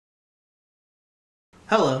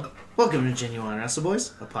Hello, welcome to Genuine Wrestle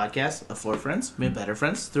Boys, a podcast of four friends made better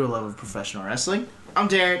friends through a love of professional wrestling. I'm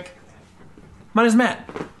Derek. My name's Matt.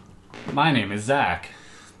 My name is Zach.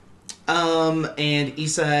 And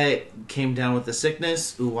Isai came down with a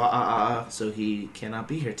sickness, so he cannot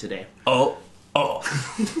be here today. Oh.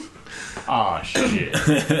 Aw, shit.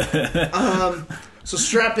 So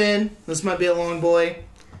strap in. This might be a long boy.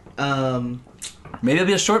 Maybe it'll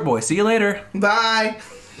be a short boy. See you later. Bye.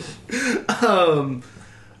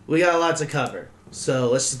 We got a lot to cover, so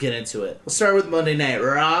let's just get into it. We'll start with Monday Night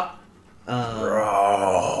Raw.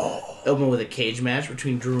 Open with a cage match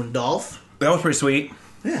between Drew and Dolph. That was pretty sweet.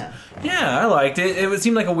 Yeah. Yeah, I liked it. It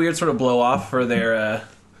seemed like a weird sort of blow off for their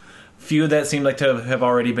feud that seemed like to have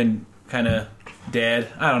already been kind of dead.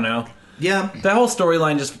 I don't know. Yeah. That whole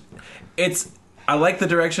storyline I like the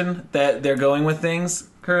direction that they're going with things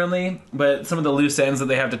currently, but some of the loose ends that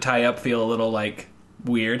they have to tie up feel a little like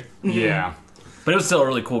weird. Yeah. But it was still a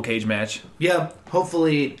really cool cage match. Yeah.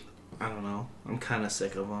 Hopefully, I don't know. I'm kind of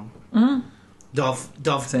sick of them. Mm-hmm.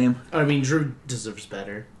 Dolph. Same. I mean, Drew deserves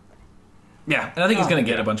better. Yeah, and I think he's going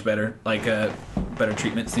to get a bunch better, better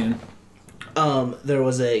treatment soon. There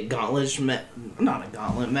was a not a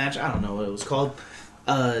gauntlet match. I don't know what it was called.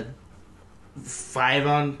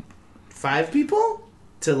 5-on-5 people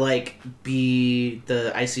to be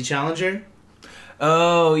the IC challenger.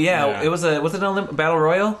 Oh yeah. Was it an battle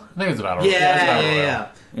royal? I think it's a battle royal.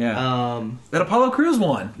 Yeah. That Apollo Crews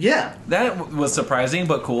won. Yeah. That was surprising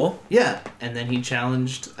but cool. Yeah, and then he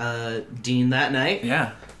challenged Dean that night.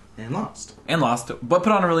 Yeah. And lost. But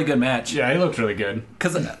put on a really good match. Yeah, he looked really good.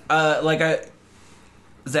 Because, Zach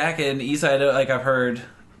and Isai, I've heard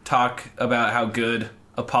talk about how good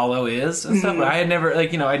Apollo is and stuff. But I had never,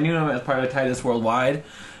 I knew him as part of Titus Worldwide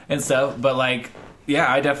and stuff. But, I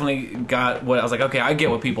definitely got what I was like, okay, I get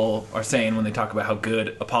what people are saying when they talk about how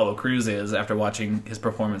good Apollo Crews is after watching his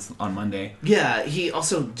performance on Monday. Yeah, he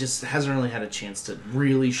also just hasn't really had a chance to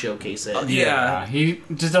really showcase it. Yeah, he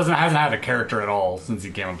just hasn't had a character at all since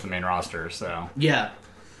he came up to the main roster, so. Yeah.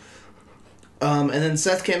 And then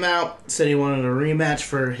Seth came out, said he wanted a rematch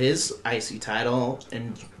for his IC title,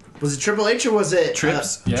 and was it Triple H or was it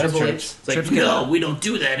Trips? Yeah, Triple H. Trips. It's like, Trips no, we don't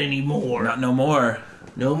do that anymore. Not no more.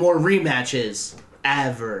 No more rematches.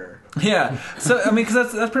 Ever. Yeah. So,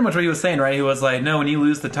 because that's pretty much what he was saying, right? He was like, no, when you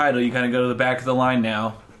lose the title, you kind of go to the back of the line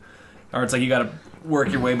now. Or it's like you got to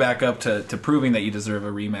work your way back up to proving that you deserve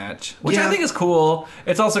a rematch. Which I think is cool.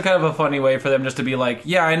 It's also kind of a funny way for them just to be like,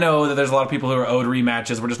 yeah, I know that there's a lot of people who are owed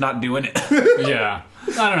rematches. We're just not doing it. Yeah.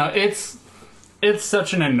 I don't know. It's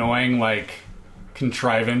such an annoying,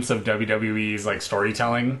 contrivance of WWE's,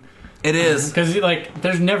 storytelling. It is. Because,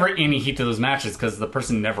 there's never any heat to those matches because the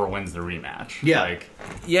person never wins the rematch. Yeah.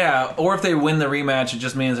 Yeah, or if they win the rematch, it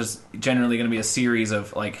just means there's generally going to be a series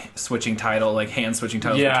of, switching title, hand-switching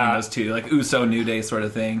titles between those two. Uso, New Day sort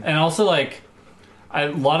of thing. And also, a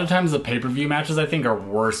lot of times the pay-per-view matches, I think, are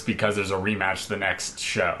worse because there's a rematch the next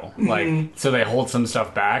show. So they hold some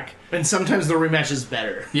stuff back. And sometimes the rematch is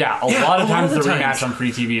better. Yeah, a lot of times the rematch on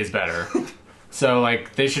free TV is better. So,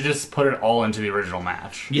 they should just put it all into the original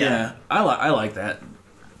match. Yeah, I like that.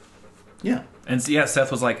 Yeah. And so, Seth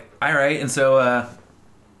was like, all right. And so,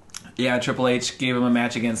 Triple H gave him a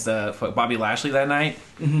match against Bobby Lashley that night.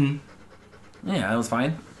 Mm-hmm. Yeah, that was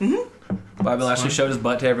fine. Mm-hmm. Bobby Lashley showed his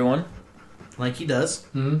butt to everyone. Like he does.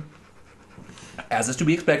 Mm-hmm. As is to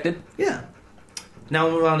be expected. Yeah. Now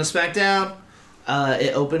we'll move on to SmackDown.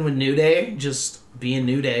 It opened with New Day, just being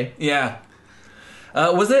New Day. Yeah.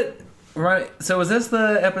 Was it... Right, so was this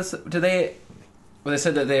the episode? They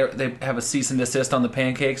said that they have a cease and desist on the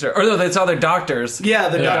pancakes, or no, they saw their doctors. Yeah,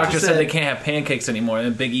 the doctor said they can't have pancakes anymore,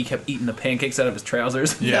 and Big E kept eating the pancakes out of his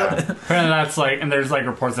trousers. Yeah, apparently that's and there's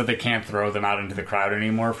reports that they can't throw them out into the crowd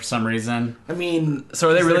anymore for some reason. I mean, so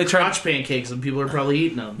are they really trying crotch pancakes, and people are probably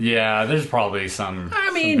eating them? Yeah, there's probably some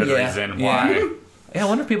good reason why. Yeah, I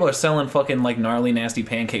wonder if people are selling fucking gnarly, nasty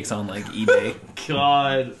pancakes on eBay.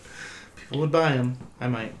 God. Would buy them. I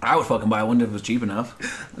might. I would fucking buy one if it was cheap enough.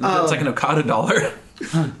 It's like an Okada dollar.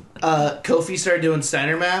 Kofi started doing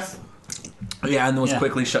Steiner math. Yeah, and then was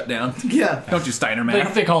quickly shut down. Yeah. Don't do Steiner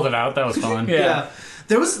math. they called it out. That was fun. Yeah.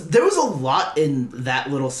 There was a lot in that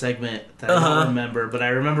little segment that I don't remember, but I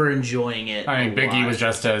remember enjoying it. I mean, Big E was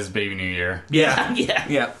just as Baby New Year. Yeah.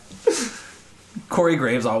 Yeah. Corey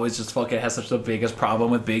Graves always just fucking has such the biggest problem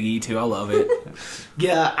with Big E too. I love it.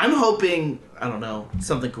 Yeah, I'm hoping, I don't know,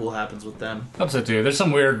 something cool happens with them. Hope so too. There's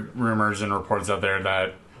some weird rumors and reports out there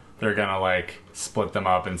that they're gonna split them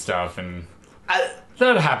up and stuff, and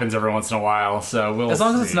that happens every once in a while. So we'll As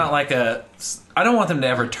long as see. it's not like a... I don't want them to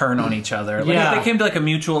ever turn on each other. Like, Yeah. if they came to like a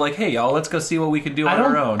mutual, like, hey, y'all, let's go see what we can do on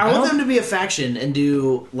don't- our own. I want them to be a faction and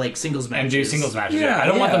do like singles matches. and do singles matches. Yeah, I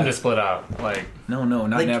don't want yeah. them to split up. Like, No, not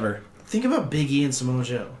Like- never. Think about Big E and Samoa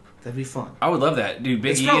Joe. That'd be fun. I would love that. Dude,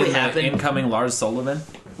 Big It's E probably is the happened. incoming Lars Sullivan.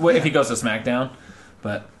 Well, if he goes to SmackDown.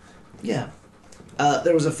 But... Yeah.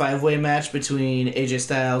 There was a 5-way match between AJ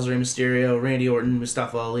Styles, Rey Mysterio, Randy Orton,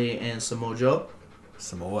 Mustafa Ali, and Samoa Joe.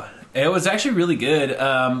 Samoa. It was actually really good.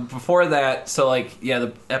 Before that, so like, yeah,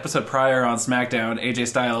 the episode prior on SmackDown, AJ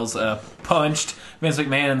Styles punched Vince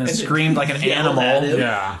McMahon and then screamed like an yelled at animal. him.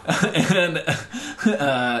 yeah. And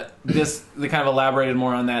they kind of elaborated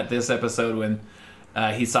more on that this episode when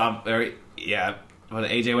he saw, when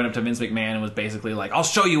AJ went up to Vince McMahon and was basically like, "I'll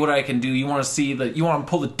show you what I can do. You want to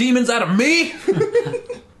pull the demons out of me?"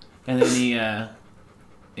 And then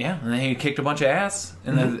and then he kicked a bunch of ass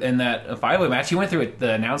in that 5-way match. He went through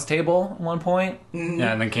the announce table at one point.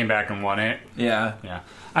 Yeah, and then came back and won it. Yeah. Yeah.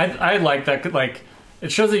 I like that. Like,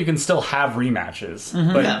 it shows that you can still have rematches,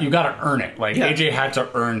 Mm-hmm. but Yeah. you got to earn it. Like, Yeah. AJ had to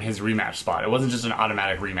earn his rematch spot. It wasn't just an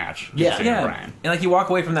automatic rematch. Yeah. Same Yeah, Bryan. and like you walk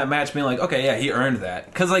away from that match being like, okay, yeah, he earned that.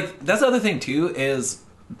 Because like that's the other thing too is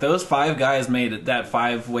those 5 guys made that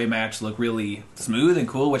 5-way match look really smooth and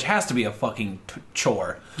cool, which has to be a fucking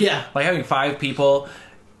chore. Yeah. Like having 5 people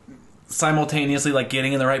simultaneously like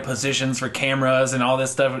getting in the right positions for cameras and all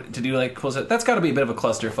this stuff to do like cool stuff. That's got to be a bit of a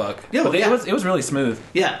clusterfuck. Yeah, but yeah. it was really smooth.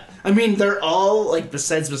 Yeah. I mean, they're all, like,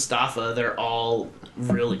 besides Mustafa, they're all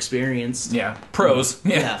real experienced. Yeah, pros.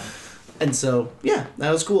 Yeah. And so, yeah,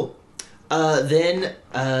 that was cool. Then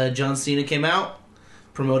John Cena came out,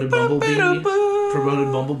 promoted Bumblebee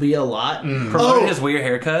a lot. Promoted his weird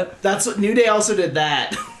haircut. That's what New Day also did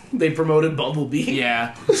that. They promoted Bumblebee.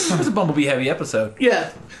 Yeah, it was a Bumblebee heavy episode.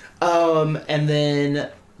 Yeah. And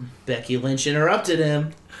then Becky Lynch interrupted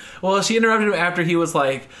him. Well, she interrupted him after he's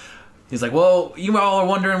like, well, you all are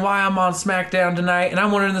wondering why I'm on SmackDown tonight, and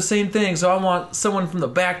I'm wondering the same thing, so I want someone from the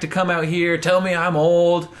back to come out here, tell me I'm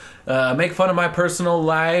old, make fun of my personal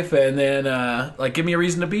life, and then, like, give me a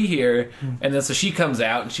reason to be here. And then so she comes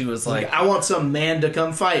out, and she was like, I want some man to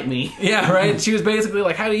come fight me. yeah, right? She was basically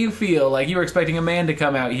like, how do you feel? Like, you were expecting a man to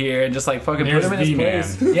come out here and just, like, fucking put Here's him in his the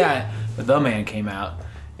place. man. Yeah, but the man came out.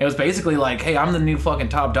 It was basically like, hey, I'm the new fucking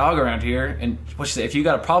top dog around here. And what she said, if you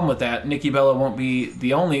got a problem with that, Nikki Bella won't be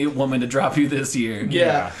the only woman to drop you this year.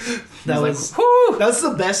 Yeah. That was... Whew! That's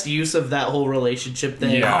the best use of that whole relationship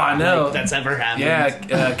thing. Yeah. Oh, I know. Like, that's ever happened.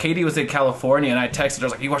 Yeah, Katie was in California, and I texted her. I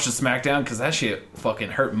was like, "You watched the SmackDown? Because that shit fucking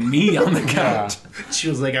hurt me on the couch." She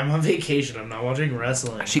was like, I'm on vacation. I'm not watching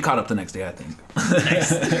wrestling. She caught up the next day, I think.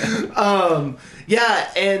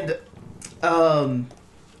 Yeah, and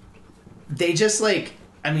they just, like...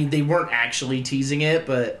 I mean, they weren't actually teasing it,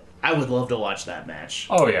 but I would love to watch that match.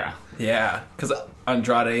 Oh, yeah. Yeah, because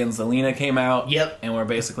Andrade and Zelina came out. Yep. And we're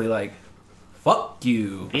basically like, "Fuck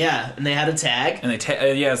you." Yeah, and they had a tag. And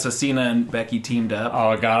they so Cena and Becky teamed up.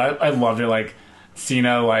 Oh, God. I loved it. Like,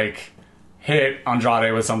 Cena, like, hit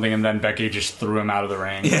Andrade with something, and then Becky just threw him out of the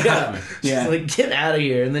ring. Yeah. She's Yeah. like, get out of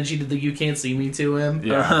here. And then she did the you can't see me to him.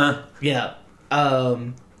 Yeah. Yeah.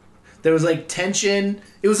 There was like tension.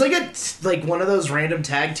 It was like one of those random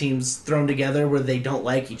tag teams thrown together where they don't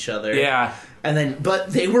like each other. Yeah. And then,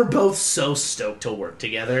 but they were both so stoked to work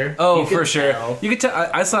together. Oh, You could for sure. tell. You could tell.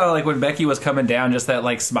 I saw like when Becky was coming down, just that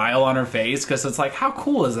like smile on her face, because it's like, how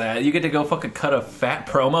cool is that? You get to go fucking cut a fat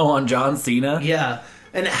promo on John Cena. Yeah.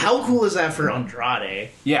 And how cool is that for Andrade?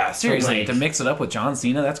 Yeah, seriously, like- to mix it up with John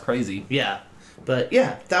Cena, that's crazy. Yeah. But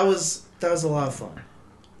yeah, that was a lot of fun.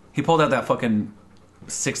 He pulled out that fucking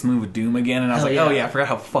 6th move of Doom again, and I was Hell like, oh yeah. yeah, I forgot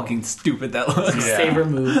how fucking stupid that looks. Yeah. Favorite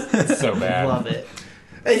move. It's so bad. Love it.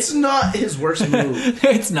 It's not his worst move.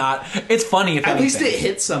 It's not. It's funny if At least anything. it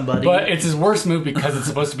hit somebody. But it's his worst move because it's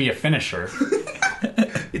supposed to be a finisher.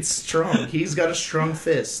 It's strong. He's got a strong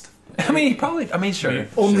fist. I mean, sure.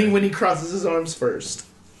 Only when he crosses his arms first.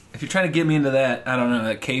 If you're trying to get me into that, I don't know,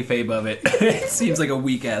 that kayfabe of it, it seems like a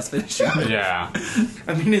weak ass finisher. Yeah.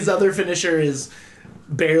 I mean, his other finisher is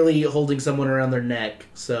barely holding someone around their neck.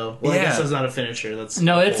 So, I Yeah. guess that's not a finisher. That's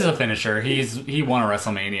No, it's a finisher. He won a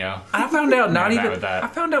WrestleMania. I found out I'm bad with that. I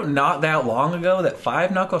found out not that long ago that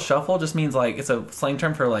 5-knuckle shuffle just means like it's a slang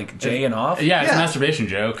term for like J and off. Yeah, it's Yeah. a masturbation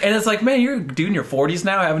joke. And it's like, man, you're a dude in your 40s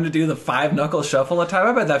now having to do the 5-knuckle shuffle a time.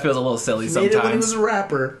 I bet that feels a little silly He made it when he was sometimes. a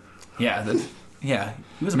rapper. Yeah,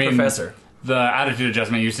 he was a I mean, professor. The attitude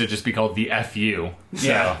adjustment used to just be called the FU.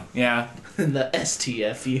 So, Yeah. And the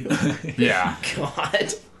STFU. yeah.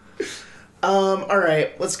 God.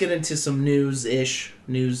 Alright, let's get into some news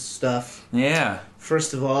stuff. Yeah.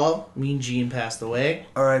 First of all, Mean Gene passed away.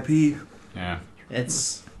 R.I.P. Yeah.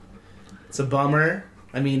 It's a bummer.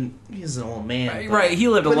 I mean, he's an old man. Right, he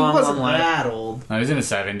lived a long, wasn't long life. that old. No, he's in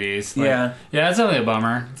his 70s. Yeah. Yeah, it's definitely a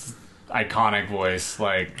bummer. It's iconic voice.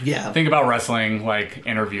 Like, Yeah. think about wrestling, like,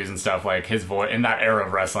 interviews and stuff, like, his voice, in that era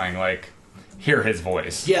of wrestling, like, hear his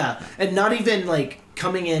voice. Yeah, and not even, like,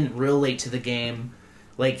 coming in real late to the game.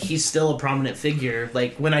 Like, he's still a prominent figure.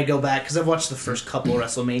 Like, when I go back, because I've watched the first couple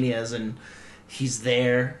WrestleManias, and he's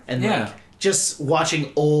there. And, Yeah. like, just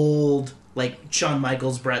watching old, like, Shawn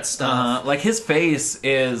Michaels, Brett stuff. Like, his face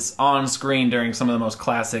is on screen during some of the most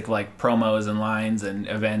classic, like, promos and lines and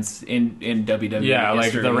events in WWE Yeah, like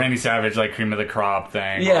history. the Randy Savage, like, cream of the crop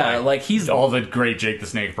thing. Yeah, or, like, he's... all the great Jake the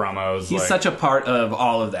Snake promos. He's like, such a part of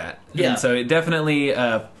all of that. Yeah. And so it definitely,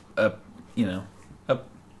 and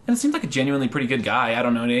it seems like a genuinely pretty good guy. I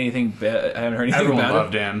don't know anything. I haven't heard anything everyone about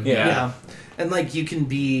loved him. him. Yeah. And, like, you can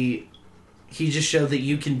be... He just showed that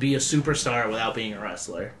you can be a superstar without being a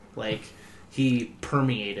wrestler. Like, he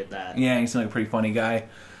permeated that. Yeah, he seems like a pretty funny guy.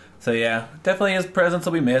 So yeah, definitely his presence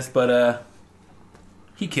will be missed, but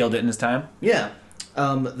he killed it in his time. Yeah.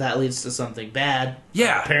 That leads to something bad.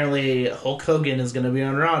 Yeah. Apparently, Hulk Hogan is going to be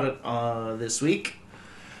on Raw this week.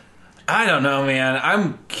 I don't know, man.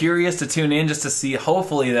 I'm curious to tune in just to see,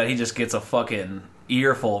 hopefully, that he just gets a fucking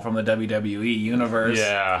earful from the WWE universe.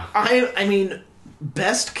 Yeah. I mean,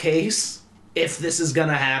 best case, if this is going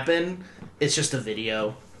to happen, it's just a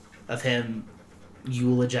video of him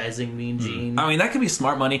eulogizing Mean Gene. I mean, that could be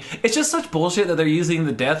smart money. It's just such bullshit that they're using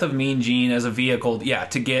the death of Mean Gene as a vehicle,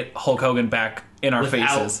 to get Hulk Hogan back in our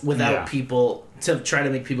faces. Without Yeah. people, to try to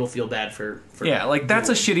make people feel bad for Yeah, like, that's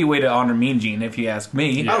a shitty way to honor Mean Gene, if you ask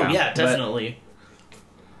me. Yeah. Oh, yeah, But- definitely.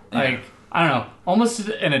 Like, I don't know. Almost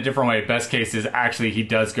in a different way. Best case is actually he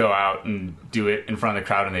does go out and do it in front of the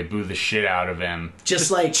crowd and they boo the shit out of him. Just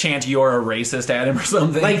like... Chant "you're a racist" at him or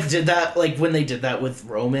something. Like, when they did that with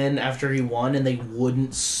Roman after he won and they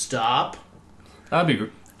wouldn't stop. That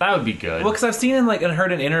would be good. Well, because I've seen and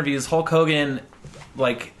heard in interviews, Hulk Hogan,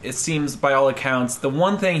 like, it seems by all accounts, the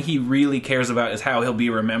one thing he really cares about is how he'll be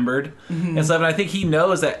remembered and stuff. And I think he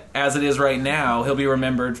knows that as it is right now, he'll be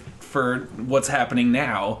remembered for what's happening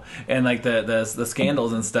now and like the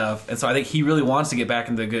scandals and stuff. And so I think he really wants to get back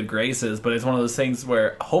into good graces. But it's one of those things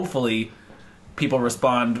where hopefully people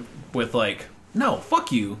respond with like, "No,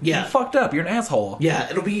 fuck you. Yeah. You fucked up. You're an asshole." Yeah,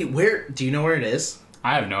 it'll be where... Do you know where it is?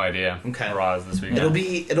 I have no idea. Okay. Raw is this weekend.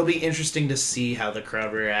 It'll be interesting to see how the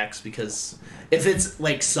crowd reacts, because if it's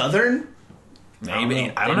like Southern,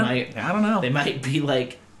 Maybe. I don't know. They might be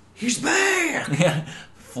like, "He's back." Yeah.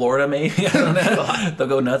 Florida, maybe. I don't know. They'll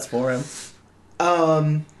go nuts for him.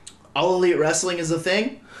 All Elite Wrestling is a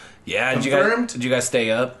thing. Yeah. Confirmed? Did you guys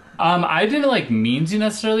stay up? I didn't like Mean Gene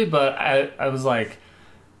necessarily, but I was like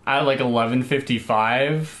at like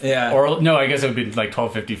 11:55. Yeah. Or no, I guess it would be like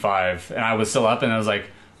 12:55, and I was still up, and I was like,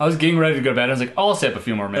 I was getting ready to go to bed. I was like, oh, I'll stay up a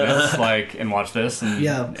few more minutes, like, and watch this, and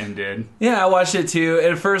Yeah. and did. Yeah, I watched it too.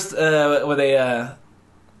 At first, when they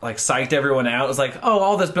like psyched everyone out, it was like, "Oh,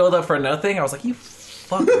 all this build up for nothing." I was like, "You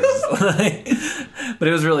fuckers!" But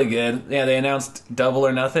it was really good. Yeah, they announced Double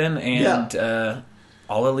or Nothing and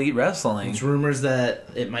All Elite Wrestling. There's rumors that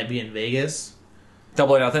it might be in Vegas.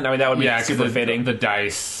 Double or Nothing. I mean, that would be Yeah, 'cause super fitting. the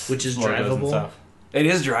dice, Which is logos and drivable. stuff. It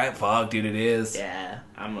is dry. Fuck, dude, it is. Yeah,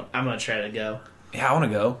 I'm gonna try to go. Yeah, I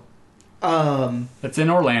want to go. It's in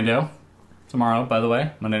Orlando tomorrow, by the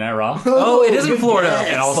way, Monday Night Raw. Oh, it is in good Florida. guess.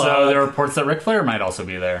 And also, Fuck. there are reports that Ric Flair might also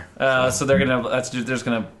be there. So they're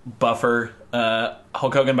gonna buffer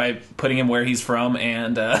Hulk Hogan by putting him where he's from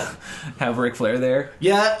and have Ric Flair there.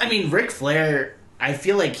 Yeah, I mean, Ric Flair, I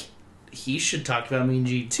feel like he should talk about Mean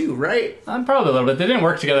Gene too, right? Probably a little bit. They didn't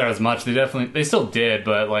work together as much. They still did,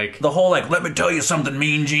 but like The whole like "let me tell you something,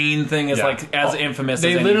 Mean Gene" thing is Yeah. like as infamous.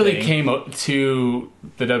 they as literally anything. came to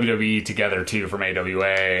the WWE together too from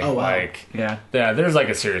AWA. Oh, wow. Like Yeah. there's like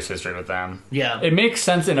a serious history with them. Yeah. It makes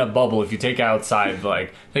sense in a bubble if you take out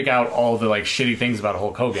all the like shitty things about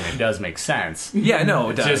Hulk Hogan. It does make sense. Yeah, no, it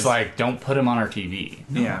It's does. just like don't put him on our TV.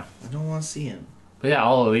 yeah. I don't want to see him. But yeah,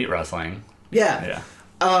 All Elite Wrestling. Yeah. Yeah.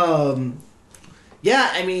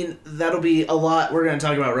 Yeah, I mean, that'll be a lot. We're going to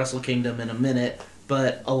talk about Wrestle Kingdom in a minute,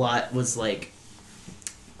 but a lot was, like,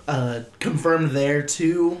 confirmed there,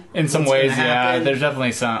 too. In some What's ways, gonna yeah. happen. There's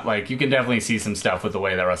definitely some like you can definitely see some stuff with the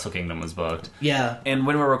way that Wrestle Kingdom was booked. Yeah. And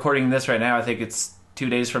when we're recording this right now, I think it's 2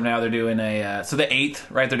 days from now. They're doing so the 8th,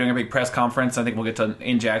 right? They're doing a big press conference. I think we'll get to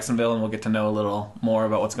in Jacksonville and we'll get to know a little more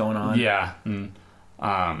about what's going on. Yeah.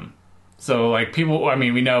 So like people, I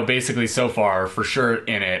mean, we know basically so far for sure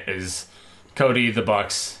in it is Cody, the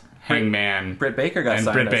Bucks, Hangman, Britt Baker got and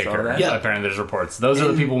signed. Britt I saw Baker. that. Yeah. Apparently, there's reports. Those are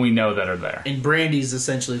the people we know that are there. And Brandy's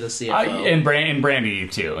essentially the CFO. And Brandy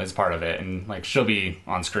too is part of it, and like she'll be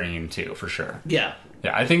on screen too for sure. Yeah.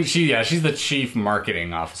 Yeah, I think she's the chief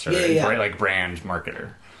marketing officer, Yeah. like brand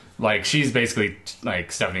marketer. Like she's basically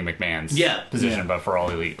like Stephanie McMahon's position, but for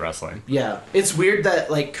all elite wrestling. Yeah. It's weird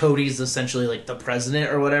that like Cody's essentially like the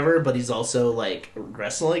president or whatever, but he's also like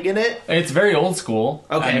wrestling in it. It's very old school.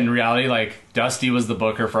 Okay. And in reality, like Dusty was the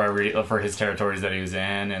booker for his territories that he was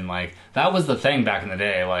in, and like that was the thing back in the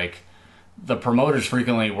day. Like the promoters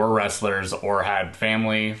frequently were wrestlers or had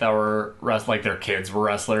family that were like their kids were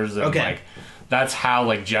wrestlers, and like that's how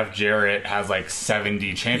like Jeff Jarrett has like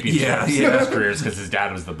 70 championships in his careers because his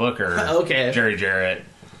dad was the booker. Jerry Jarrett.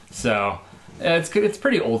 So it's good. It's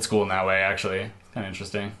pretty old school in that way, actually. Kind of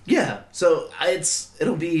interesting. Yeah. So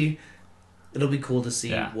it'll be cool to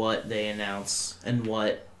see what they announce and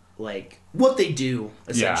what they do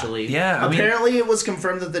essentially. Yeah. Apparently, it was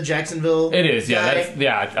confirmed that the Jacksonville. It is. Yeah.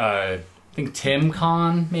 guy- I think Tim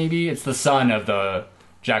Khan. Maybe it's the son of the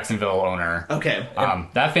Jacksonville owner. Okay.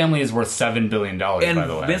 That family is worth $7 billion, And by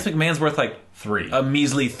the way. Vince McMahon's worth like $3. a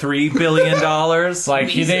measly $3 billion.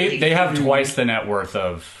 Like they have twice the net worth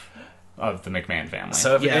of the McMahon family.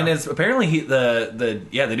 So and it's apparently the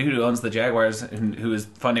dude who owns the Jaguars and who is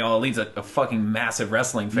funding all elites a fucking massive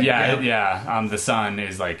wrestling fan. The son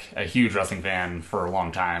is like a huge wrestling fan for a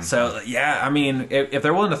long time. So I mean, if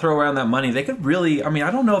they're willing to throw around that money, they could really. I mean,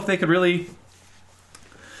 I don't know if they could really.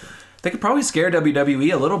 They could probably scare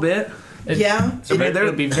WWE a little bit.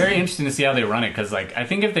 It'd be very interesting to see how they run it, because like I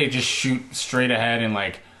think if they just shoot straight ahead and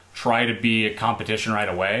like try to be a competition right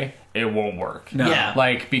away, it won't work. No. Yeah.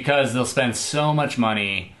 Like because they'll spend so much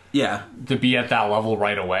money to be at that level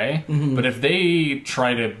right away. Mm-hmm. But if they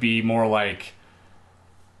try to be more like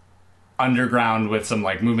underground with some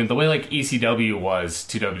like movement, the way like ECW was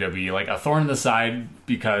to WWE, like a thorn in the side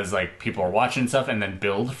because like people are watching stuff, and then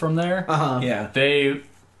build from there. They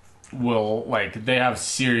will they have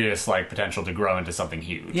serious like potential to grow into something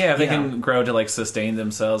huge. Yeah, if they can grow to like sustain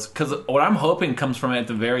themselves. Because what I'm hoping comes from it at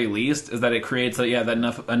the very least is that it creates that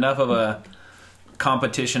enough of a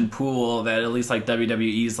competition pool that at least like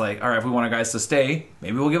WWE's like, all right, if we want our guys to stay,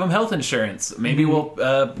 maybe we'll give them health insurance. Maybe we'll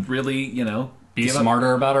really be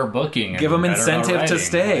smarter about our booking. Give them incentive to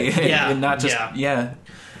stay. And not just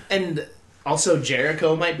And also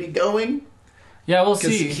Jericho might be going. Yeah, we'll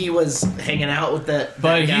Because see. he was hanging out with that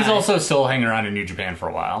But guy. he's also still hanging around in New Japan for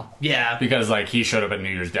a while. Yeah. Because like he showed up at New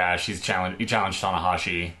Year's Dash. He challenged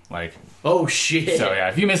Tanahashi. Like, oh shit. so yeah,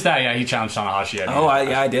 if you missed that, he challenged Tanahashi at New Year's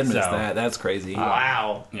Dash. I did miss that. That's crazy.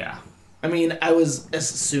 Wow. Yeah. I mean, I was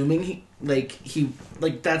assuming he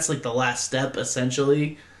that's like the last step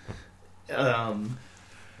essentially. Go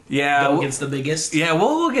against the biggest. Yeah,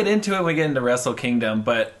 we'll get into it when we get into Wrestle Kingdom,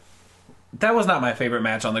 but that was not my favorite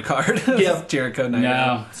match on the card. Yeah. Jericho Night.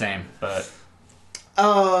 No, same. But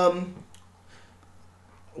wow,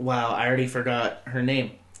 I already forgot her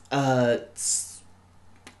name.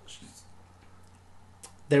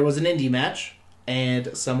 There was an indie match,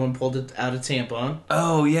 and someone pulled it out a tampon.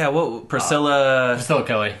 Oh yeah, what Priscilla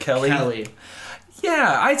Kelly. Kelly.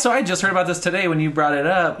 Yeah, I just heard about this today when you brought it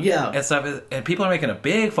up. Yeah. And stuff, and people are making a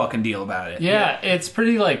big fucking deal about it. Yeah, it's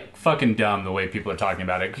pretty like fucking dumb the way people are talking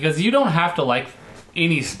about it, because you don't have to like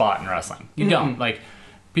any spot in wrestling. You don't like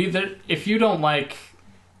if you don't like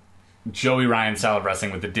Joey Ryan style of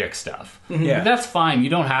wrestling with the dick stuff. Yeah. That's fine. You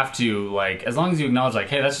don't have to like, as long as you acknowledge like,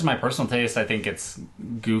 hey, that's just my personal taste. I think it's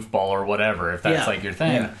goofball or whatever, if that's like your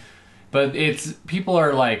thing. Yeah. But it's people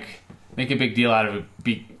are like make a big deal out of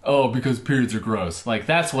it. Because periods are gross. Like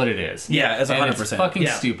that's what it is. Yeah, it's 100%. And it's fucking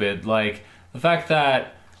stupid. Like the fact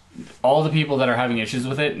that all the people that are having issues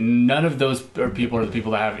with it, none of those people are the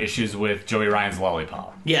people that have issues with Joey Ryan's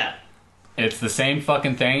lollipop. Yeah. It's the same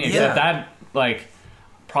fucking thing, except that like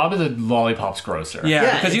probably the lollipop's grosser.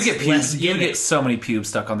 Yeah, because you it's get less pubes. You gimmick. get so many pubes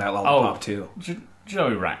stuck on that lollipop too.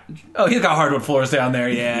 Joey Ryan. Oh, he's got hardwood floors down there.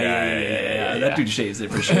 Yeah. That dude shaves it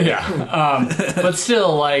for sure. But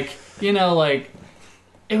still, like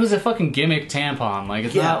it was a fucking gimmick tampon. Like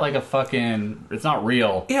it's not like a fucking. It's not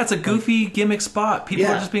real. Yeah, it's a goofy gimmick spot. People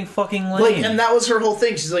are just being fucking lame. Like, and that was her whole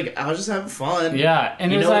thing. She's like, I was just having fun. Yeah,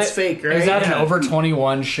 and it's fake, right? It was at an over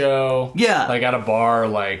 21 show. Yeah, like at a bar.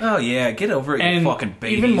 Like, oh yeah, get over it, you fucking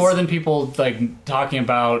babies. Even more than people like talking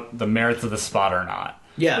about the merits of the spot or not.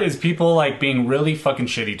 Yeah, is people like being really fucking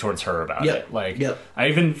shitty towards her about it. Like, I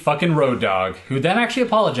even fucking Road Dogg, who then actually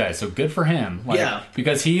apologized, so good for him. Like,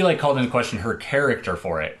 because he like called into question her character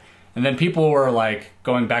for it, and then people were like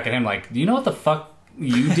going back at him, like, do you know what the fuck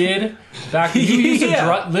you did back? You used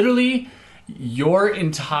to literally your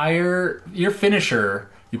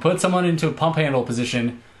finisher You put someone into a pump handle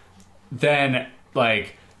position, then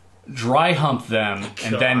like dry hump them,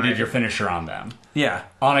 and then did your finisher on them. Yeah.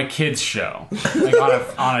 On a kids show, like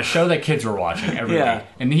on a show that kids were watching every week.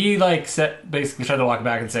 And he like basically tried to walk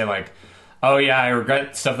back and say like, oh yeah, I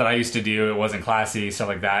regret stuff that I used to do. It wasn't classy, stuff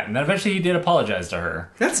like that. And then eventually he did apologize to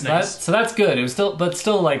her. That's nice. So that's good. It was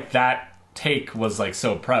still like that take was like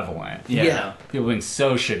so prevalent. Yeah. People being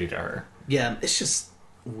so shitty to her. Yeah, it's just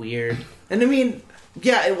weird. And I mean,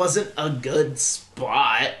 yeah, it wasn't a good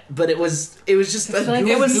spot, but it was just it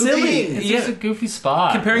was silly. It's just a goofy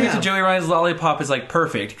spot. Comparing it to Joey Ryan's Lollipop is like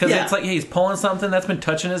perfect because it's like he's pulling something that's been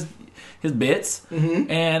touching his bits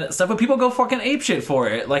and stuff, but people go fucking apeshit for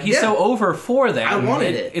it. Like he's so over for that. I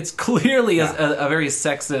wanted it. It's clearly a very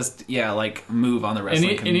sexist, like move on the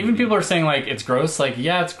wrestling community. And even people are saying like it's gross. Like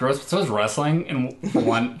yeah, it's gross, but so is wrestling.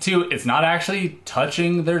 And two, it's not actually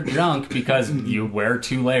touching their junk because you wear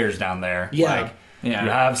 2 layers down there. Yeah. Like, you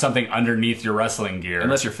have something underneath your wrestling gear.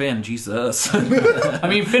 Unless you're Finn, Jesus. I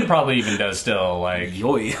mean, Finn probably even does still. Like,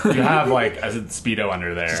 Yoy. you have like a Speedo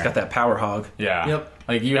under there. Just got that power hog. Yeah. Yep.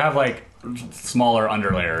 Like you have like smaller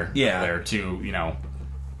underlayer Yeah. there to,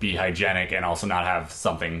 be hygienic and also not have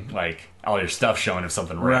something like all your stuff showing if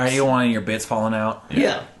something rips. Right, you don't want any of your bits falling out.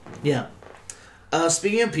 Yeah.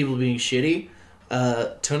 Speaking of people being shitty,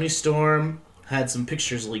 Tony Storm had some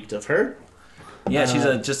pictures leaked of her. Yeah, she's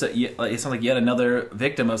it sounds like yet another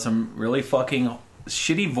victim of some really fucking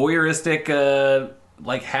shitty voyeuristic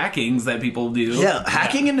hackings that people do. Yeah,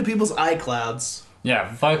 hacking into people's iClouds.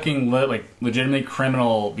 Yeah, fucking legitimately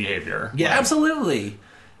criminal behavior. Yeah, absolutely.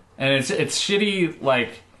 And it's shitty,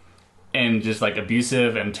 and just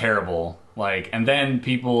abusive and terrible. And then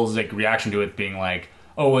people's reaction to it being like,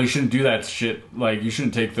 oh, well, you shouldn't do that shit. You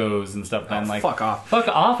shouldn't take those and stuff. And fuck off. Fuck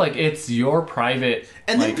off. It's your private.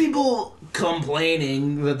 And then people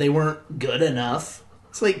complaining that they weren't good enough.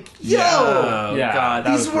 It's like, yo, God,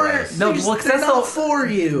 these weren't. No, they're not for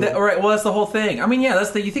you. Right. Well, that's the whole thing. I mean, yeah,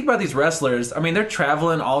 you think about these wrestlers. I mean, they're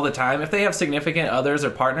traveling all the time. If they have significant others or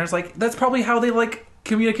partners, that's probably how they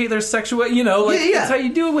communicate their sexual, that's how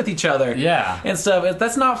you do it with each other. Yeah. And stuff.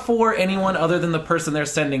 That's not for anyone other than the person they're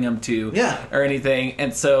sending them to. Yeah. Or anything.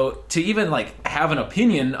 And so to even have an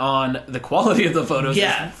opinion on the quality of the photos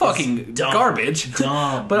is fucking garbage.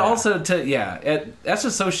 Dumb. But also that's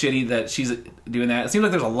just so shitty that she's doing that. It seems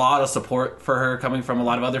like there's a lot of support for her coming from a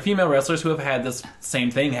lot of other female wrestlers who have had this same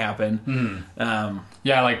thing happen.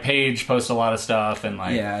 Paige posts a lot of stuff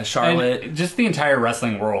and Charlotte. And just the entire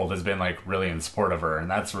wrestling world has been really in support of her, and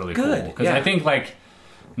that's really cool. Because I think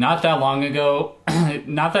not that long ago,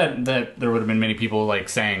 not that there would have been many people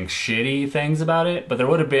saying shitty things about it, but there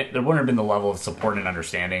wouldn't have been the level of support and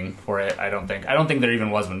understanding for it. I don't think there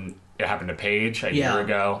even was when it happened to Paige a year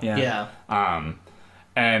ago. Yeah.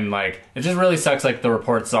 And it just really sucks. The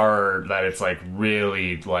reports are that it's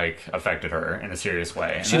really affected her in a serious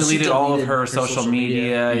way. She deleted all of her social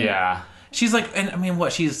media. Yeah. She's and I mean,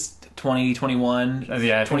 what? She's 20, 21?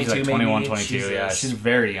 Yeah, 22 maybe? 21, 22. Jesus. Yeah, she's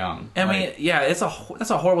very young. I mean, yeah, that's a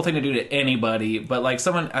horrible thing to do to anybody, but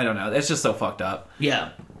someone, I don't know, it's just so fucked up. Yeah.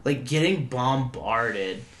 Getting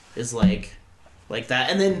bombarded is like that.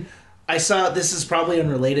 And then I saw, this is probably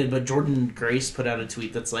unrelated, but Jordan Grace put out a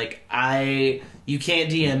tweet that's you can't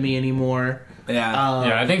DM me anymore.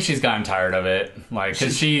 Yeah. I think she's gotten tired of it.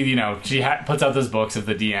 Because she puts out those books of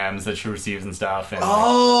the DMs that she receives and stuff. And,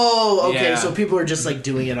 okay. So people are just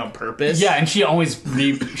doing it on purpose. Yeah, and she always posts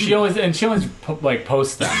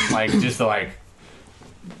them just to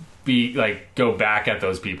be go back at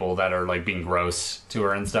those people that are being gross to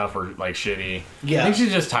her and stuff or shitty. Yeah. I think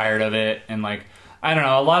she's just tired of it and I don't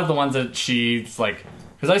know, a lot of the ones that she's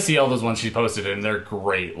because I see all those ones she posted and they're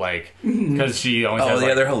great, because she always has,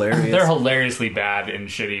 they're hilarious. They're hilariously bad and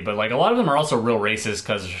shitty, but a lot of them are also real racist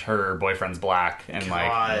because her boyfriend's black, and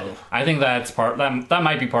God. I think that's that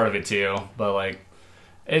might be part of it too, but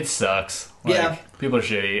it sucks. People are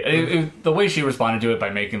shitty. The way she responded to it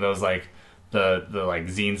by making those the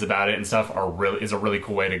zines about it and stuff is a really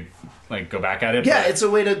cool way to go back at it. Yeah, it's a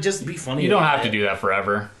way to just be funny. You don't have to do that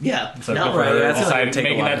forever. Yeah. So no, good for her Making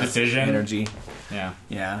making that decision. Energy. Yeah.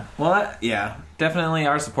 Yeah. Well, definitely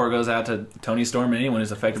our support goes out to Tony Storm and anyone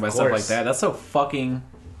who's affected by stuff like that. That's so fucking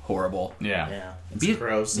horrible. Yeah. Yeah. It's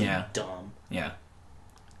gross and dumb. Yeah.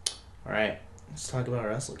 All right. Let's talk about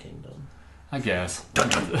Wrestle Kingdom. I guess. Dun,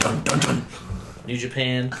 dun, dun, dun, dun. New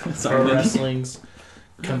Japan Pro Wrestling's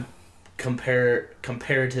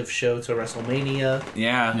comparative show to WrestleMania.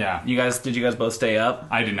 Yeah. Did you guys both stay up?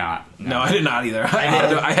 I did not. No, I did not either. I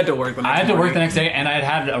had to work the next I had to morning. work the next day, and I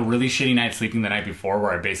had a really shitty night sleeping the night before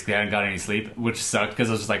where I basically hadn't got any sleep, which sucked because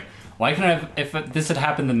I was just why couldn't I have, if this had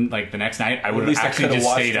happened then, like the next night, I would have least I actually could've just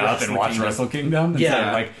watched stayed up and watched Wrestle Kingdom instead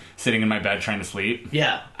of like sitting in my bed trying to sleep.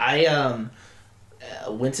 Yeah, I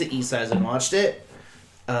went to Eastside's and watched it.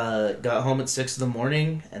 Got home at 6 in the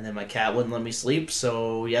morning, and then my cat wouldn't let me sleep.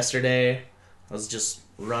 So yesterday, I was just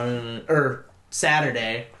running, or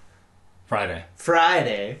Friday,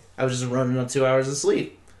 I was just running on 2 hours of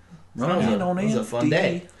sleep. It was a fun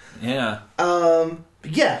day. Yeah.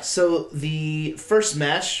 Yeah, so the first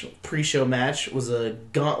match, pre-show match, was a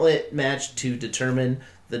gauntlet match to determine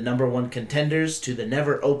the number one contenders to the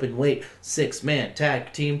never open weight 6-man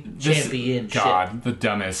tag team championship. God, the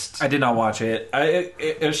dumbest. I did not watch it. I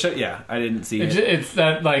didn't see it. It's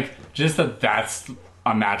that, like, just that's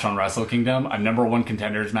a match on Wrestle Kingdom, a number one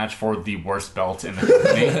contenders match for the worst belt in the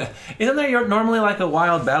company. Isn't there normally like a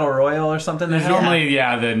wild battle royal or something? There's normally,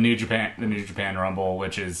 the New Japan Rumble,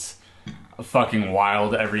 which is fucking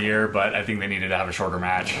wild every year, but I think they needed to have a shorter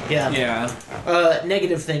match. Yeah.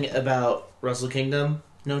 Negative thing about Wrestle Kingdom,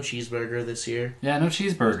 no cheeseburger this year. Yeah, no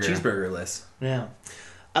cheeseburger. Cheeseburgerless. Yeah.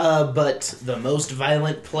 But the most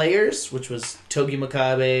violent players, which was Togi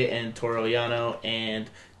Makabe and Toru Yano and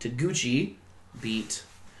Taguchi, beat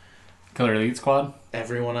Killer Elite Squad?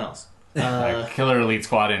 everyone else. Killer Elite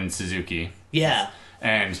Squad and Suzuki. Yeah.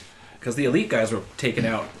 And because the Elite guys were taken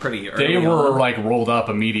out pretty early. They were like rolled up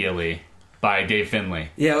immediately by Dave Finlay.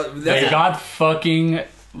 Yeah, they got fucking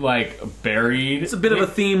like buried. It's a bit of a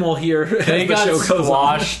theme we'll hear. They got the show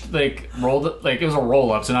squashed, like rolled, like it was a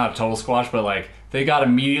roll up, so not a total squash, but like they got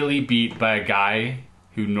immediately beat by a guy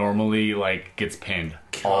who normally like gets pinned.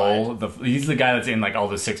 He's the guy that's in like all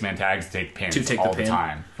the 6-man tags to take pins all the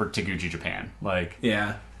time for Taguchi Japan. Like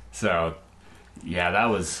so that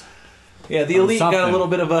was. Yeah, the Elite got a little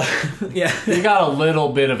bit of a... He got a little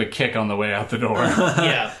bit of a kick on the way out the door.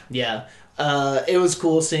 Yeah. It was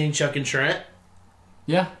cool seeing Chuck and Trent.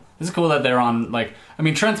 Yeah. It's cool that they're on, like... I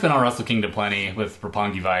mean, Trent's been on Wrestle Kingdom plenty with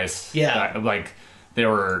Roppongi Vice. Yeah. Like, they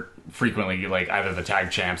were frequently, like, either the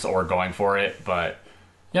tag champs or going for it. But,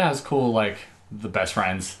 yeah, it's cool, like, the best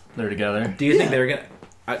friends. They're together. Do you think they were going to...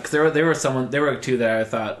 Because there were two that I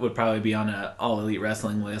thought would probably be on an all elite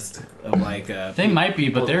wrestling list of like they might be,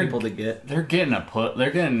 but they're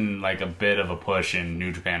getting like a bit of a push in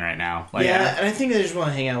New Japan right now. Like, and I think they just want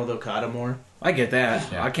to hang out with Okada more. I get that.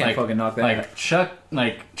 Yeah. I can't fucking knock that.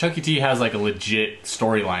 Chucky T has like a legit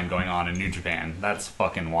storyline going on in New Japan. That's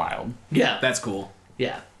fucking wild. Yeah, that's cool.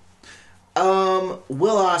 Yeah. Will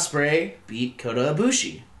Ospreay beat Kota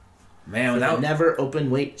Ibushi. Man, the never open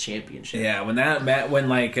weight championship. Yeah, when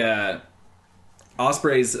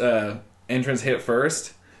Ospreay's entrance hit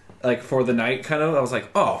first, like for the night, kind of, I was like,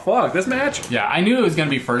 oh fuck, this match. Yeah, I knew it was gonna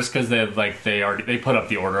be first because they put up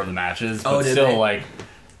the order of the matches, but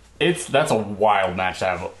that's a wild match to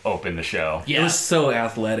have open the show. Yeah, it was so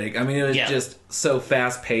athletic. I mean, it was just so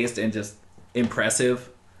fast paced and just impressive.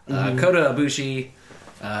 Kota Ibushi,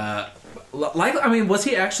 was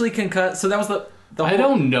he actually concussed? So that was the I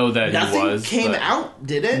don't know that Nothing he was. Came out,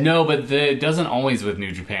 did it? No, but it doesn't always with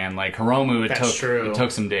New Japan. Like Hiromu, it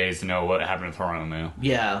took some days to know what happened with Hiromu.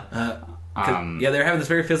 Yeah. They're having this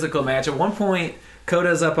very physical match. At one point,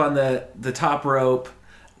 Kota's up on the top rope.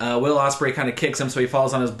 Will Ospreay kind of kicks him, so he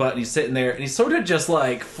falls on his butt, and he's sitting there, and he sort of just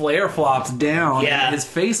like flare flops down. Yeah. And his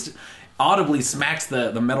face audibly smacks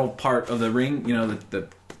the metal part of the ring, the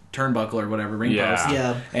turnbuckle or whatever, ring post.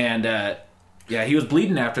 Yeah. And he was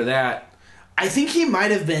bleeding after that. I think he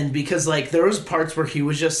might have been because like there was parts where he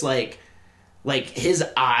was just like his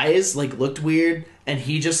eyes like looked weird, and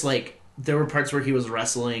he just like there were parts where he was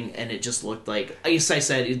wrestling and it just looked like I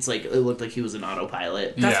said it's like it looked like he was an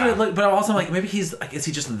autopilot. That's what it looked, but also like maybe he's like, is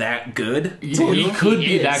he just that good? He could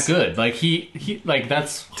be that good. Like he like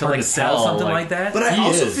that's to like sell something like that. But I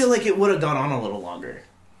also feel like it would have gone on a little longer.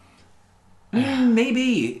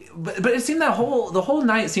 Maybe, but it seemed the whole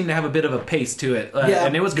night seemed to have a bit of a pace to it,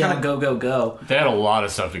 and it was kind of go. They had a lot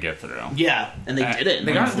of stuff to get through. Yeah, and they did it.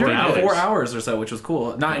 They got 4 hours or so, which was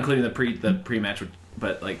cool. Not including the pre match,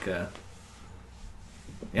 but like, it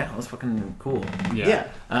was fucking cool. Yeah.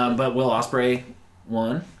 But Will Ospreay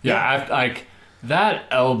won. Yeah, like that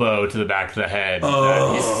elbow to the back of the head that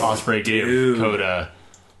Ospreay gave Kota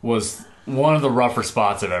was one of the rougher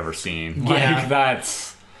spots I've ever seen. Like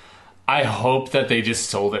that's. I hope that they just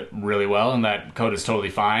sold it really well and that Kota's totally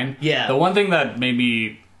fine. Yeah. The one thing that made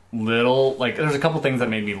me there's a couple things that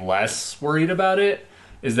made me less worried about it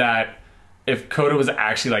is that if Kota was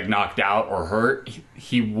actually like knocked out or hurt,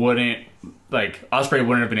 he wouldn't, like Ospreay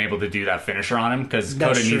wouldn't have been able to do that finisher on him because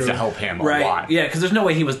Kota needs to help him a lot. Yeah, because there's no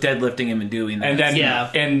way he was deadlifting him and doing that. And then,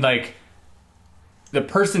 and like the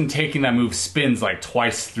person taking that move spins like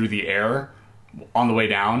twice through the air on the way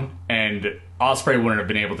down, and Ospreay wouldn't have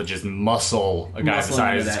been able to just muscle a guy Muscle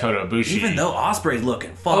besides into that. Kota Ibushi. Even though Osprey's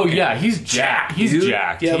looking fucking Oh yeah, he's jacked. He's dude.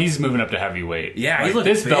 jacked. Yep. He's moving up to heavyweight. Yeah, like, he's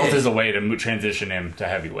looking this belt big. is a way to transition him to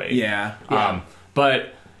heavyweight. Yeah.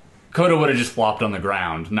 But Kota would have just flopped on the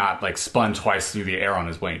ground, not like spun twice through the air on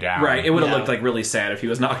his way down. Right. It would have Yeah. looked like really sad if he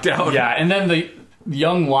was knocked out. Yeah, and then the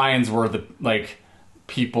young lions were the like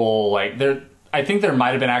people like they're. I think there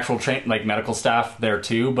might have been actual medical staff there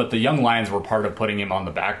too, but the young lions were part of putting him on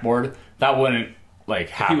the backboard. That wouldn't like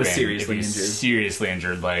happen he was seriously if he was injured. seriously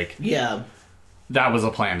injured. Like Yeah. that was a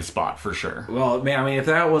planned spot for sure. Well, man, I mean, if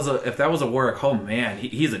that was a work, oh man,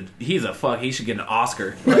 he's a fuck. He should get an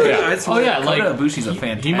Oscar. Yeah. Kota like Ibushi's a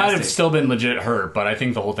fantastic. he might have still been legit hurt, but I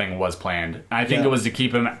think the whole thing was planned. I think Yeah. it was to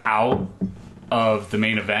keep him out of the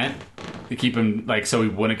main event, to keep him like so he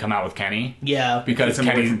wouldn't come out with Kenny Yeah. because Some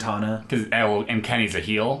away Kenny from Tana. and Kenny's a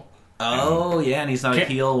heel. Oh yeah, and he's not a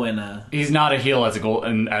heel when. He's not a heel as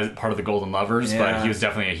as part of the Golden Lovers, Yeah. but he was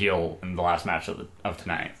definitely a heel in the last match of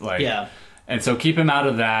tonight. Like Yeah. And so keep him out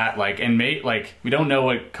of that, like, and we don't know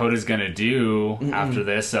what Kota's gonna do after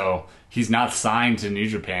this, so he's not signed to New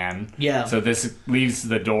Japan. Yeah. So this leaves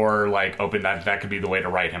the door like open that could be the way to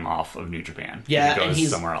write him off of New Japan. Yeah, if he goes and he's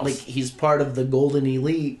somewhere else. like he's part of the Golden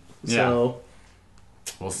Elite, so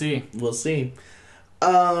We'll see. we'll see.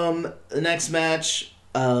 The next match,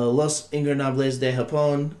 Los Ingobernables de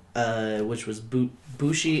Japón, which was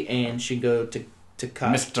Bushi and Shingo Takagi.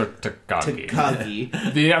 Mr. Takagi.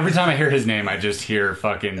 Takagi. Every time I hear his name, I just hear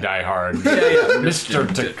fucking Die Hard. Mr.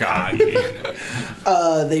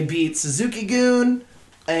 Takagi. They beat Suzuki-gun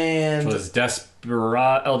and It was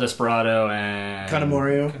El Desperado and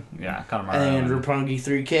Kanemaru Yeah, Kanemaru. and Roppongi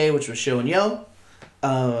 3K, which was Sho and Yo.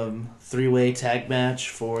 Three-way tag match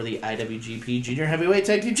for the IWGP Junior Heavyweight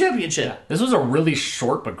Tag Team Championship. This was a really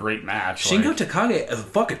short but great match. Shingo Like, Takagi is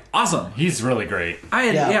fucking awesome. he's really great.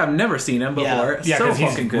 Yeah. I've never seen him before. Yeah, so because he's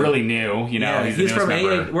fucking good. really new. You know, Yeah, he's the he's newest from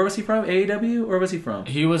member. Where was he from? AEW? Where was he from?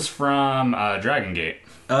 He was from Dragon Gate.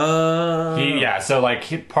 So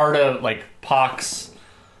like part of like Pac's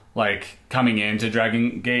like coming into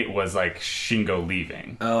Dragon Gate was like Shingo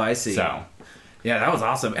leaving. Oh, I see. So Yeah, that was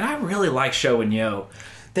awesome. And I really like Sho and Yo.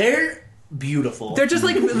 They're beautiful. They're just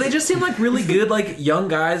like, they just seem like really good, like young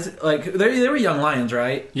guys. Like, they were young lions,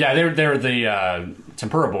 right? yeah, they're the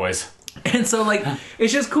Tempura boys. And so, like,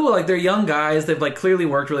 it's just cool. Like, they're young guys. They've, like, clearly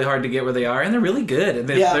worked really hard to get where they are. And they're really good. And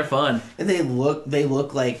they're fun. And they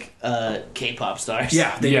look like K-pop stars.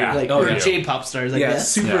 Yeah, they Yeah. do. Like, Oh, or yeah. J-pop stars, I Yeah, guess.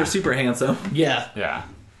 super handsome. Yeah. Yeah.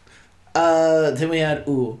 Then we had,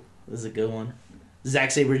 this is a good one.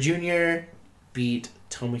 Zack Sabre Jr. beat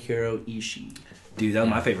Tomohiro Ishii. Dude, that was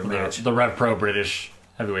my favorite match. The Rev Pro British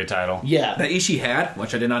heavyweight title. Yeah. That Ishii had,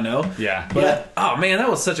 which I did not know. Yeah. But, oh man, that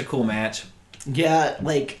was such a cool match. Yeah,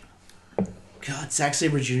 like, God, Zack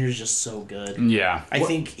Sabre Jr. is just so good. Yeah. I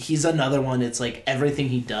think he's another one. It's like everything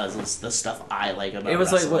he does is the stuff I like about It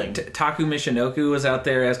was wrestling. like, what, Taku Michinoku was out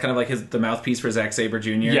there as kind of like the mouthpiece for Zack Sabre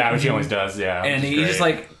Jr. Yeah, which he always does, yeah. And which is he just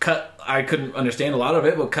great. like cut, I couldn't understand a lot of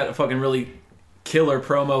it, but cut a fucking really killer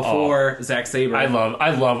promo for Zack Sabre. I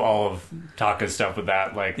love all of Taka's stuff with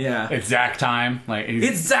that. Like, Yeah. it's Zack time. Like,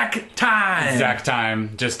 It's Zack time! Zack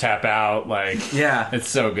time. Just tap out. Like, Yeah. it's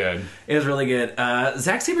so good. It was really good.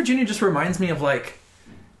 Zack Sabre Jr. just reminds me of like,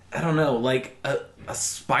 I don't know, like a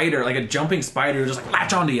spider, like a jumping spider who just like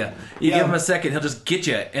latch onto you. You Yeah. give him a second, he'll just get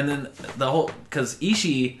you. And then because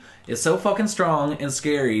Ishii is so fucking strong and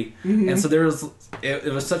scary. And so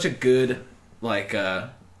it was such a good, like,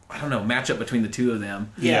 I don't know, matchup between the two of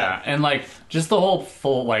them. Yeah. And like just the whole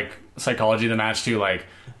full like psychology of the match too, like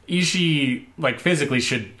Ishii like physically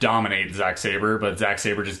should dominate Zack Sabre, but Zack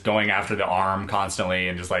Sabre just going after the arm constantly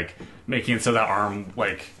and just like making it so that arm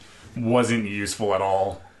like wasn't useful at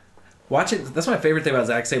all. That's my favorite thing about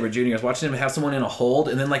Zack Sabre Jr. is watching him have someone in a hold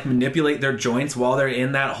and then like manipulate their joints while they're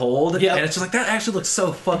in that hold. Yep. And it's just like, that actually looks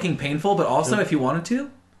so fucking painful, but also if you wanted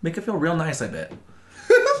to, make it feel real nice, I bet.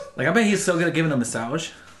 Like, I bet he's so good at giving a massage.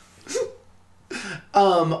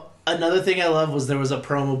 Another thing I love was there was a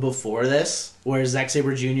promo before this where Zack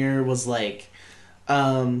Sabre Jr. was like,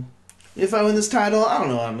 if I win this title, I don't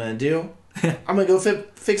know what I'm going to do. I'm going to go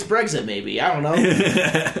fix Brexit, maybe. I don't know.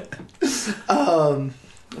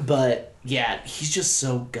 But, yeah, he's just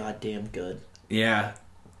so goddamn good. Yeah.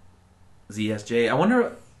 ZSJ. I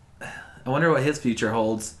wonder what his future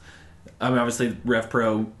holds. I mean, obviously, Rev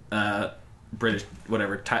Pro, British,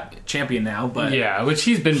 whatever, champion now, but... Yeah, which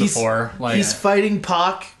he's been before. Like, He's fighting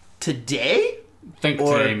Pac today? I think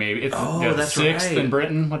or- today maybe. It's the that's 6th right. in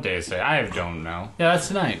Britain. What day is today? I don't know. Yeah, that's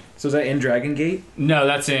tonight. So is that in Dragon Gate? No,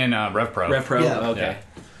 that's in Rev Pro. Rev Pro? Yeah. Okay.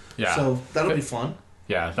 Yeah. So that'll be fun.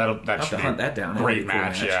 Yeah, that have should to be hunt that down. great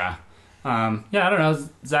That'd be a cool match. Yeah, I don't know.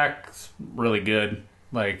 Zach's really good.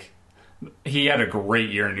 Like, he had a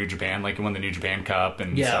great year in New Japan. Like, he won the New Japan Cup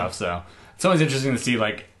and stuff. So it's always interesting to see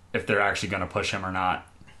like if they're actually going to push him or not.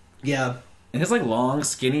 Yeah. And his like long,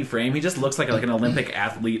 skinny frame, he just looks like an Olympic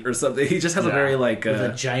athlete or something. He just has a very like with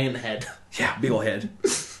a giant head. yeah, big old head.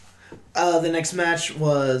 The next match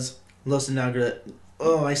was Los Inagra.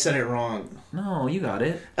 Oh, I said it wrong. No, you got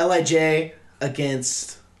it. LIJ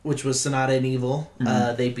against, which was Sonata and Evil.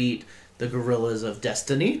 They beat the Gorillas of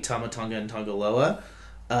Destiny, Tama Tonga and Tongaloa.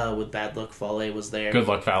 With Bad Luck Fale was there. Good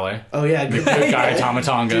luck, Fale. Oh yeah, Good guy, Tama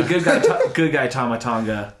Tonga. Good guy, Tama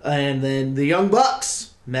Tonga. And then the Young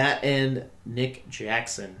Bucks, Matt and Nick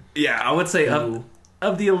Jackson. Yeah, I would say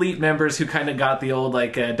of the elite members who kind of got the old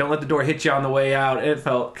like don't let the door hit you on the way out. It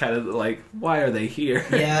felt kind of like, why are they here?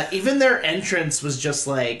 Yeah, even their entrance was just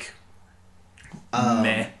like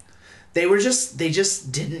meh. They just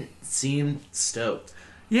didn't seem stoked.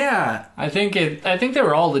 Yeah, I think they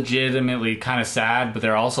were all legitimately kind of sad, but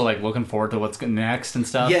they're also like looking forward to what's next and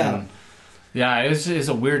stuff. Yeah, and yeah. It's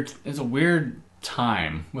a weird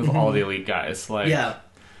time with all the elite guys. Like, yeah,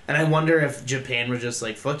 and I wonder if Japan was just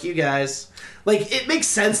like, "Fuck you guys." Like, it makes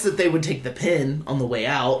sense that they would take the pin on the way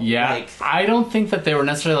out. Yeah, like, I don't think that they were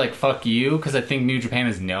necessarily like "fuck you" because I think New Japan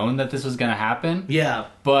has known that this was going to happen. Yeah,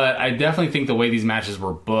 but I definitely think the way these matches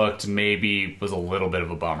were booked maybe was a little bit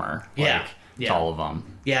of a bummer. Yeah. To all of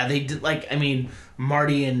them. Yeah, they did. Like, I mean,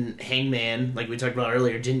 Marty and Hangman, like we talked about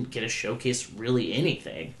earlier, didn't get to showcase really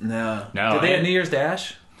anything. no. No, Did they have New Year's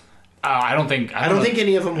Dash? I don't think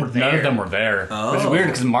any of them were there. None of them were there. Oh. Which is weird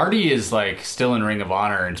because Marty is like still in Ring of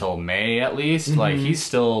Honor until May at least. Like, he's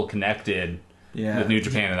still connected with New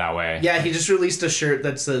Japan in that way. Yeah, he just released a shirt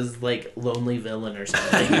that says like "Lonely Villain" or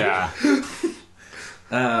something. Yeah.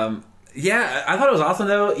 Yeah, I thought it was awesome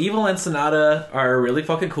though. Evil and Sonata are really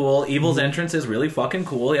fucking cool. Evil's entrance is really fucking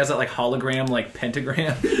cool. He has that like hologram, like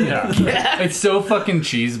pentagram. Yeah. It's so fucking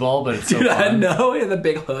cheeseball, but it's so Dude, fun. I know, in the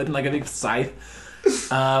big hood and like a big scythe.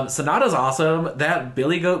 Sonata's awesome. That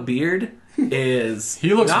Billy Goat beard is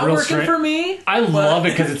He looks not real working straight. for me. I love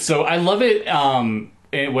it because it's so. I love it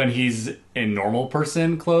when he's in normal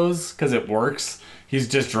person clothes because it works. He's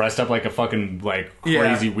just dressed up like a fucking like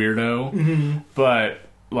crazy weirdo, but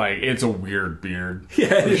like it's a weird beard.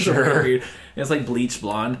 Yeah, it is weird. It's like bleached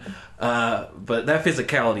blonde, but that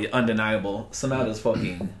physicality undeniable. Sonata's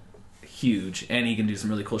fucking huge, and he can do some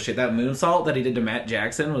really cool shit. That moonsault that he did to Matt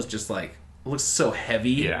Jackson was just like looks so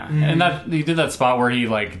heavy. Yeah, and that he did that spot where he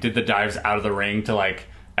like did the dives out of the ring to like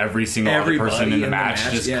every single other person in the match,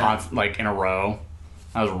 just like in a row.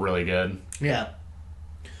 That was really good. Yeah.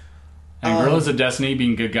 And Gorillas of Destiny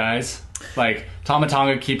being good guys. Like, Tama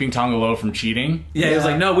Tonga keeping Tonga Low from cheating. Yeah, he was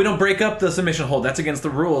like, no, we don't break up the submission hold. That's against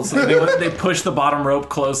the rules. So they push the bottom rope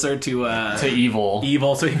closer to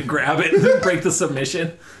Evil so he can grab it and break the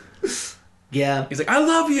submission. Yeah. He's like, I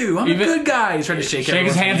love you. I'm a good guy. He's trying to shake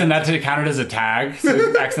his hands, and that counted as a tag, so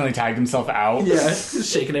he accidentally tagged himself out. Yeah,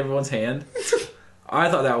 just shaking everyone's hand.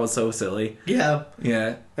 I thought that was so silly. Yeah.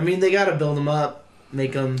 Yeah. I mean, they got to build them up,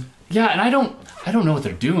 make them... Yeah, and I don't know what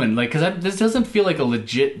they're doing. Like, because this doesn't feel like a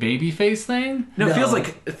legit babyface thing. No,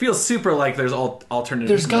 it feels super like there's alternative.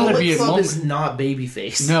 There's got to be a Club moment. is not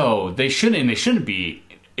babyface. No, they shouldn't, and they shouldn't be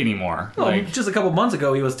anymore. Well, like, just a couple months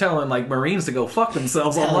ago, he was telling like Marines to go fuck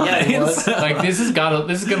themselves online. Yeah, he was. like this is gonna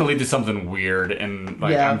lead to something weird, and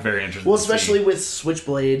like I'm very interested. Well, to especially see. with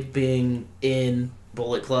Switchblade being in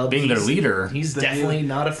Bullet Club, being their leader. He's definitely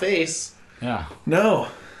not a face. Yeah. No.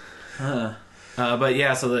 But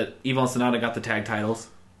yeah, so that Evil and Sonata got the tag titles.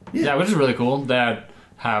 Yeah, which is really cool. That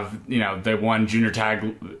have they won junior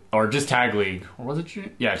tag or just tag league, or was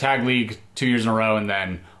it? Tag league 2 years in a row, and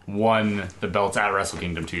then won the belts at Wrestle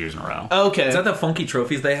Kingdom 2 years in a row. Okay, is that the funky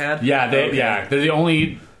trophies they had? Yeah, they're the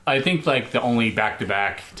only. I think like the only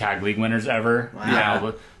back-to-back tag league winners ever. Wow.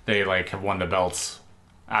 Yeah, they like have won the belts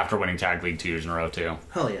after winning tag league 2 years in a row too.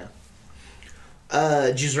 Hell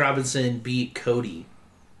yeah. Juice Robinson beat Cody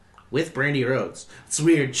with Brandy Rhodes. It's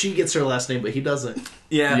weird. She gets her last name, but he doesn't.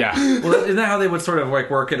 Yeah. Well, isn't that how they would sort of like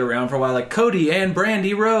work it around for a while? Like Cody and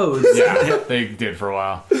Brandy Rhodes. Yeah, they did for a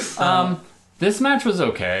while. This match was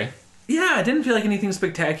okay. Yeah, it didn't feel like anything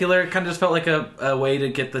spectacular. It kind of just felt like a way to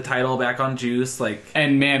get the title back on Juice. Like,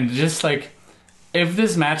 and man, just like if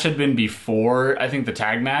this match had been before, I think the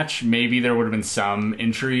tag match, maybe there would have been some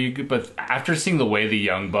intrigue. But after seeing the way the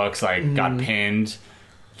Young Bucks like got pinned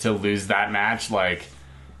to lose that match, like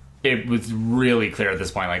it was really clear at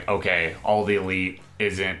this point. Like, okay, all the elite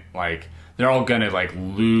isn't like they're all gonna like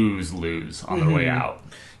lose on their way out.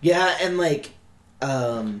 Yeah, and like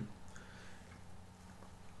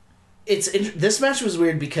this match was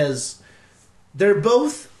weird because they're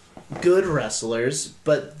both good wrestlers,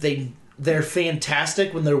 but they're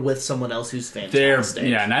fantastic when they're with someone else who's fantastic.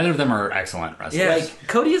 Neither of them are excellent wrestlers. Yeah, like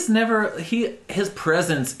Cody is never his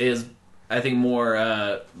presence is, I think,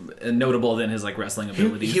 more notable than his like wrestling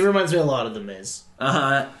abilities. He reminds me a lot of The Miz.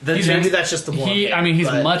 Maybe that's just the one.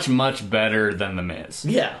 He's much better than The Miz.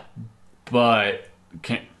 Yeah, but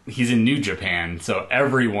he's in New Japan, so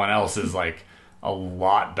everyone else is like a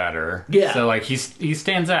lot better. Yeah, so like he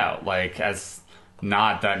stands out like as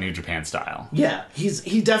not that New Japan style. Yeah,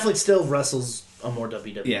 he definitely still wrestles a more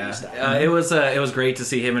WWE style. It was great to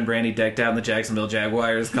see him and Brandy decked out in the Jacksonville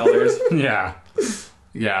Jaguars colors.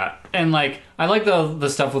 Yeah, and like I like the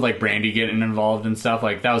stuff with like Brandy getting involved and stuff.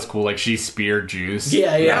 Like that was cool. Like she speared Juice.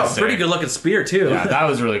 Yeah, pretty good looking spear too. Yeah, that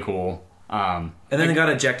was really cool. And then they got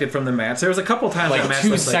ejected from the match. There was a couple times like the match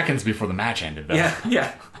 2 seconds before the match ended. Though.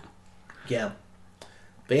 Yeah.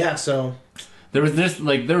 But yeah, so there was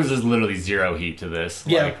literally zero heat to this,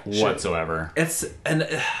 whatsoever.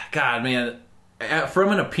 God, man. From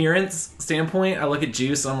an appearance standpoint, I look at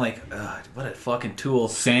Juice and I'm like, what a fucking tool.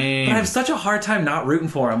 Same. But I have such a hard time not rooting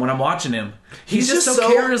for him when I'm watching him. He's just so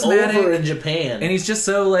charismatic. Over in Japan. And he's just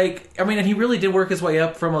so like, and he really did work his way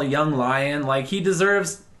up from a young lion. Like, he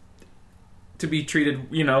deserves to be treated,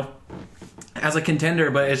 as a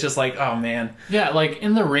contender, but it's just like, oh man. Yeah, like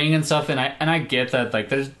in the ring and stuff, and I get that like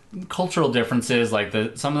there's cultural differences, like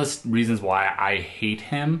some of the reasons why I hate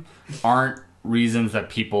him aren't reasons that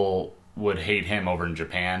people would hate him over in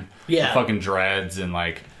Japan. Yeah. The fucking dreads and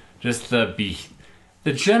like just the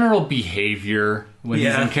general behavior when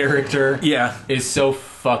he's in character is so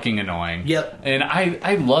fucking annoying. Yep. And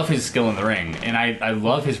I love his skill in the ring, and I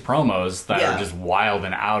love his promos that are just wild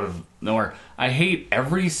and out of nowhere. I hate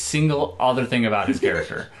every single other thing about his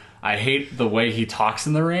character. I hate the way he talks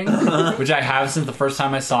in the ring, which I have since the first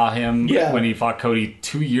time I saw him when he fought Cody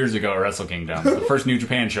 2 years ago at Wrestle Kingdom, the first New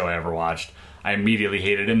Japan show I ever watched. I immediately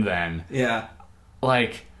hated him then. Yeah.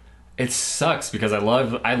 Like, it sucks because I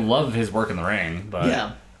love his work in the ring, but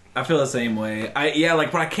yeah. I feel the same way.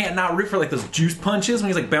 But I can't not root for like those juice punches when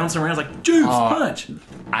he's like bouncing around. It's like juice punch,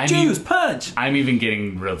 punch. I'm even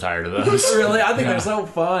getting real tired of those. Really, I think they're so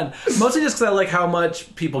fun. Mostly just because I like how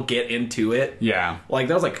much people get into it. Yeah, like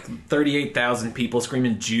there was like 38,000 people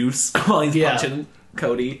screaming juice while he's punching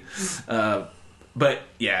Cody. But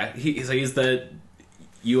yeah, he's the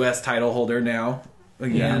U.S. title holder now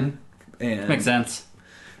again, and makes sense.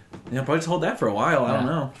 Probably just hold that for a while. I don't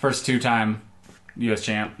know. First 2-time U.S.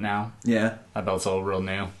 champ now. Yeah. That belt's all real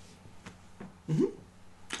new. Mm-hmm.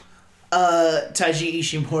 Taiji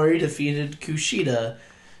Ishimori defeated Kushida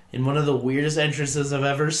in one of the weirdest entrances I've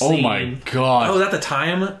ever seen. Oh my god. Oh, is that the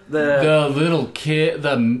time? The little kid,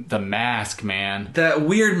 the mask, man. That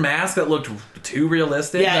weird mask that looked too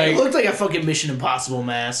realistic. Yeah, it looked like a fucking Mission Impossible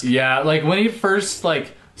mask. Yeah, like when it first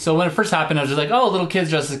happened, I was just like, oh, little kid's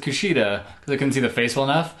dressed as Kushida, because I couldn't see the face well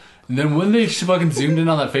enough. And then when they fucking zoomed in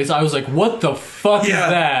on that face, I was like, what the fuck is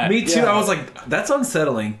that? Me too. Yeah. I was like, that's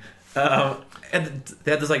unsettling. And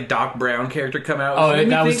they had this like Doc Brown character come out. Oh,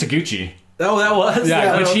 that was Taguchi. Oh, that was?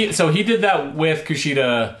 Yeah, he did that with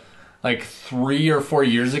Kushida like 3 or 4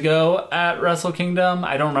 years ago at Wrestle Kingdom.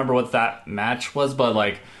 I don't remember what that match was, but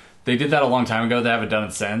like they did that a long time ago. They haven't done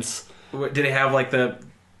it since. Did they have like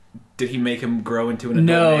did he make him grow into an adult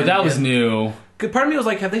No, man? That was new. Part of me was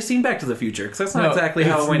like, have they seen Back to the Future? Because that's not exactly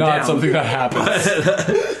how it went down. It's not something that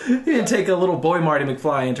happens. He didn't take a little boy Marty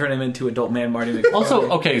McFly and turn him into adult man Marty McFly. Also,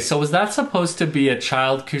 okay, so was that supposed to be a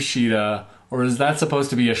child Kushida, or is that supposed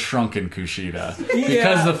to be a shrunken Kushida?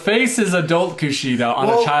 Because the face is adult Kushida on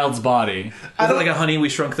a child's body. Is it like a Honey, We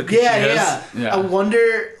Shrunk the Kushidas? Yeah. I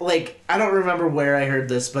wonder, like, I don't remember where I heard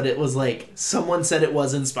this, but it was like, someone said it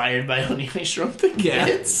was inspired by Honey, I Shrunk the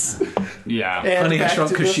Kids. Yeah. And Honey, I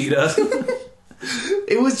Shrunk Kushida.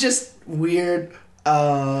 It was just weird.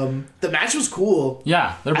 The match was cool.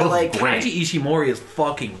 Yeah, they're both great. Taiji Ishimori is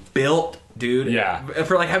fucking built, dude. Yeah.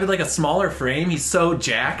 For like having like a smaller frame, he's so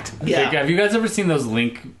jacked. Yeah. Have you guys ever seen those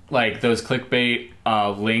those clickbait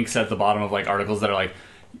links at the bottom of like articles that are like,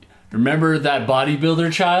 remember that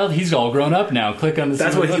bodybuilder child? He's all grown up now. Click on this.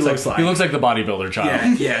 That's what he looks like. He looks like the bodybuilder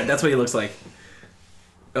child. Yeah, that's what he looks like.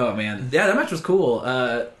 Oh man, yeah, that match was cool.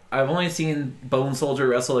 I've only seen Bone Soldier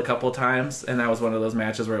wrestle a couple times, and that was one of those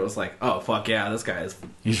matches where it was like, oh fuck yeah, this guy is.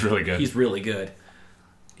 He's really good. He's really good.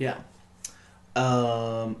 Yeah.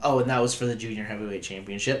 And that was for the Junior Heavyweight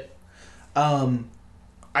Championship.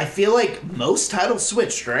 I feel like most titles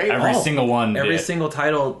switched, right? Every single one. Every single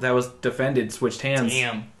title that was defended switched hands.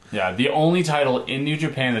 Damn. Yeah, the only title in New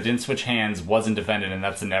Japan that didn't switch hands wasn't defended, and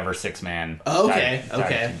that's the Never 6-Man. Oh, okay.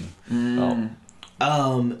 Tag team.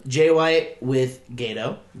 Jay White with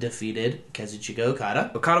Gato defeated Kazuchika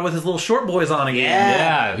Okada. Okada with his little short boys on again.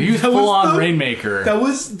 Yeah, he was full on Rainmaker. That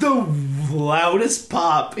was the loudest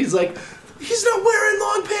pop. He's like, he's not wearing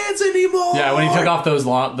long pants anymore. Yeah, when he took off those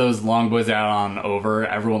long boys out on over,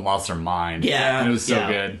 everyone lost their mind. Yeah. And it was so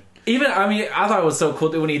good. Even, I mean, I thought it was so cool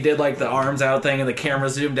that when he did like the arms out thing and the camera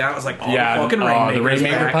zoomed out, I was like, oh, Yeah, the fucking Rainmaker's the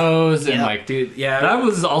Rainmaker back. pose, and Yeah. like, Dude, yeah. that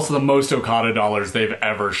was also the most Okada dollars they've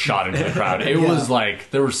ever shot into the crowd. It was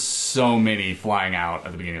like there were so many flying out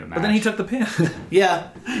at the beginning of the match. But then he took the pin. Yeah.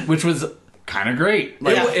 which was kind of great.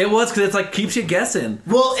 Like, Yeah. It was, because it's like, keeps you guessing.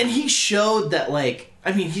 Well, and he showed that, like,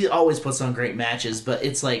 I mean, he always puts on great matches, but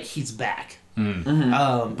it's like he's back.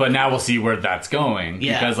 But now we'll see where that's going.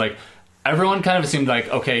 Yeah. Because, like, everyone kind of assumed, like,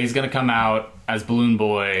 okay, he's going to come out as Balloon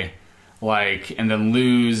Boy, like, and then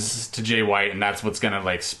lose to Jay White, and that's what's going to,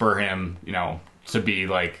 like, spur him, you know, to be,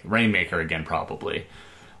 like, Rainmaker again, probably.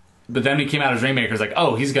 But then he came out as Rainmaker, it's like,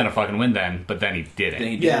 oh, he's going to fucking win then, but then he didn't. Then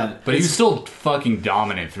he Yeah. did. But he was still fucking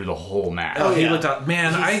dominant through the whole match. Oh, he yeah. looked up.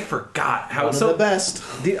 Man, I forgot how One so of the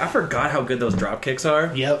best. Dude, I forgot how good those drop kicks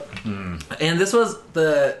are. Yep. And this was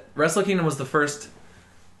the Wrestle Kingdom was the first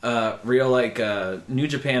real like New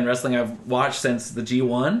Japan wrestling I've watched since the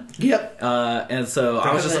G1. Yep. And so There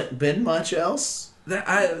I was just hasn't been much else.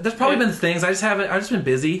 there's probably been things I've just been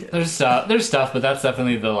busy. There's stuff, but that's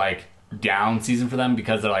definitely the, like, down season for them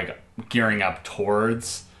because they're, like, gearing up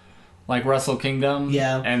towards, like, Wrestle Kingdom.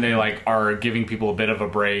 Yeah. And they, like, are giving people a bit of a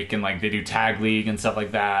break, and, like, they do tag league and stuff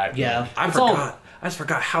like that. Yeah. I just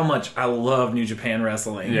forgot how much I love New Japan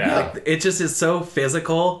wrestling. Yeah. Like, it just is so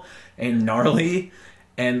physical and gnarly.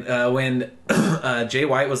 And when Jay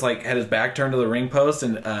White was like had his back turned to the ring post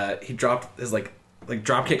and he dropped his like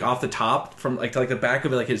drop kick off the top from like to like the back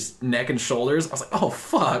of like his neck and shoulders, I was like, oh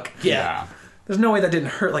fuck. Yeah. There's no way that didn't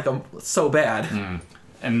hurt like so bad.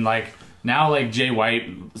 And, like, now, like, Jay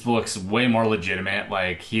White looks way more legitimate.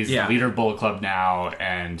 Like, he's the leader of Bullet Club now,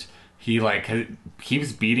 and he, like,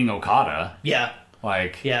 keeps beating Okada. Yeah.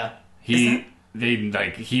 Like, Yeah. they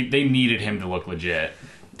needed him to look legit.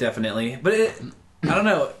 Definitely. But I don't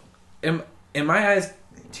know. In my eyes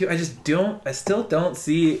too, I still don't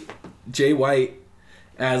see Jay White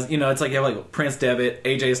as, you know, it's like you have like Prince Devitt,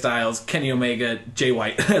 AJ Styles, Kenny Omega, Jay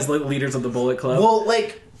White as like leaders of the Bullet Club. Well,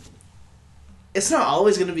 like, it's not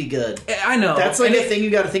always going to be good. I know. That's like And a thing you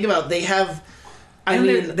got to think about. They have, I and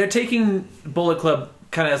mean, they're taking Bullet Club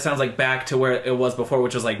kind of sounds like back to where it was before,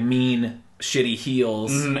 which was like mean, shitty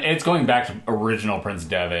heels. It's going back to original Prince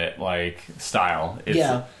Devitt, like, style. It's,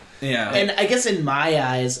 yeah. Yeah. And I guess in my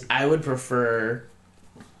eyes, I would prefer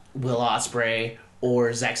Will Ospreay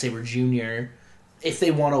or Zack Sabre Jr. if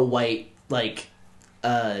they want a white, like,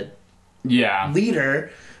 Yeah.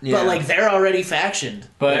 leader. Yeah. But, like, they're already factioned.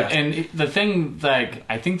 But, Yeah. and the thing, like,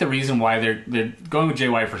 I think the reason why they're going with Jay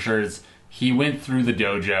White for sure is he went through the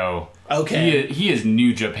dojo. Okay. He is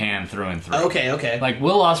New Japan through and through. Okay. Like,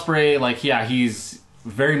 Will Ospreay, like, yeah, he's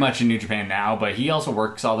very much in New Japan now, but he also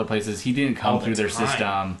works other places. He didn't come through their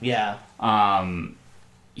system. Yeah.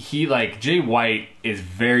 He, like, Jay White is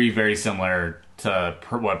very, very similar to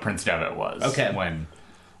what Prince Devitt was. Okay. When,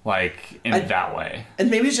 like, in that way. And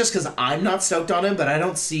maybe it's just because I'm not stoked on him, but I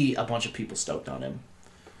don't see a bunch of people stoked on him.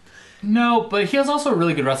 No, but he is also a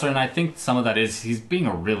really good wrestler, and I think some of that is he's being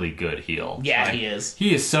a really good heel. Yeah, Like, he is.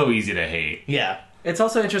 He is so easy to hate. Yeah. It's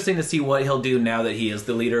also interesting to see what he'll do now that he is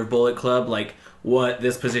the leader of Bullet Club, like what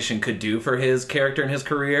this position could do for his character and his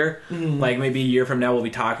career. Like maybe a year from now we'll be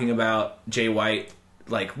talking about Jay White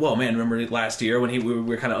like, whoa man, remember last year when we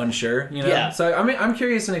were kind of unsure, you know? Yeah. So I mean, I'm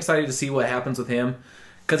curious and excited to see what happens with him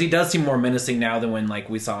because he does seem more menacing now than when like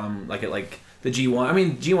we saw him like at like the G1. I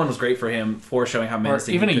mean, G1 was great for him for showing how Or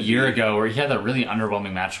menacing even a he could year be. ago where he had that really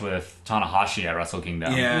underwhelming match with Tanahashi at Wrestle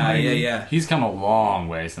Kingdom. Yeah. He's come a long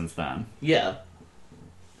way since then. Yeah.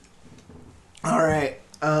 All right.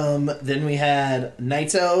 Then we had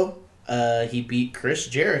Naito. He beat Chris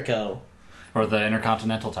Jericho. For the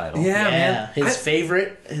Intercontinental title. Yeah, man. His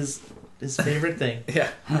favorite thing.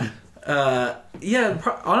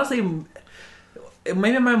 Honestly,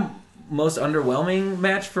 maybe my most underwhelming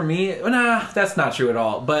match for me. Nah, that's not true at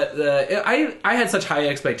all. But I had such high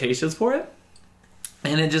expectations for it,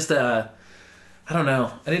 and it just I don't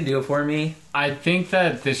know. I didn't do it for me. I think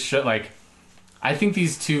that this should, like, I think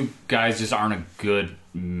these two guys just aren't a good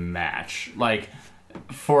match. Like,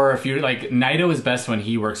 for a few, like, Naito is best when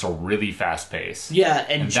he works a really fast pace. Yeah,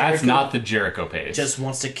 and And Jericho that's not the Jericho pace. just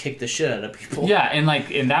wants to kick the shit out of people. Yeah, and,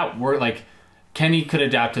 like, in that word, like, Kenny could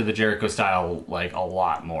adapt to the Jericho style, like, a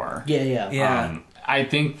lot more. Yeah. Yeah. I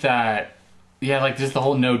think that Yeah, like just the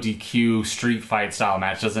whole no DQ street fight style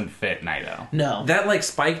match doesn't fit Naito. No. That like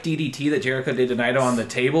spike DDT that Jericho did to Naito on the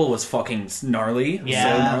table was fucking gnarly.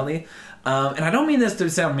 Yeah. So gnarly. And I don't mean this to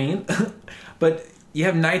sound mean, but you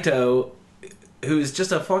have Naito, who's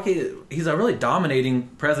just he's a really dominating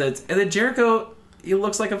presence, and then Jericho, he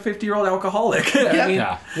looks like a 50-year-old alcoholic.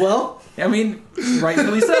 Yeah. Well,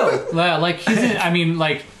 Rightfully so. Like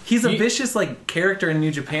He's a vicious like character in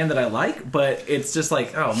New Japan that I like, but it's just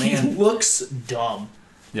like, oh he man, looks dumb.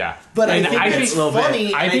 Yeah, But I think it's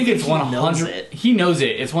funny. I think it's 100. He knows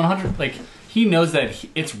it. It's 100. Like he knows that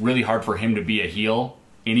it's really hard for him to be a heel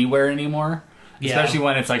anywhere anymore. Yeah. Especially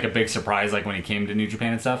when it's like a big surprise, like when he came to New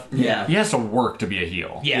Japan and stuff. Yeah. He has to work to be a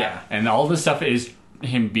heel. Yeah. And all this stuff is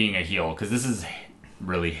him being a heel because this is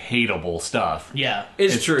really hateable stuff. Yeah.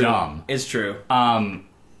 it's true. Dumb. It's true.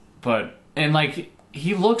 But and like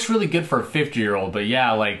he looks really good for a 50-year-old. But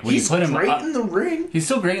yeah, like when He's you put him, great in the ring. he's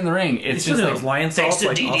still great in the ring. It's He's just doing like, those lion Thanks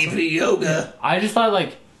salts, to like, DDP awesome. Yoga. I just thought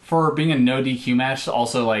like for being a no DQ match,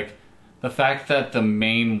 also like the fact that the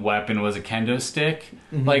main weapon was a kendo stick,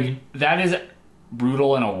 like that is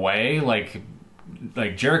brutal in a way. Like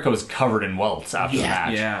Jericho's covered in welts after the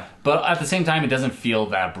match. Yeah. But at the same time, it doesn't feel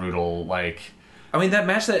that brutal. Like I mean, that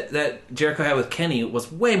match that Jericho had with Kenny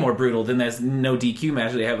was way more brutal than that no DQ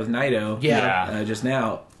match that they had with Naito. Yeah. Just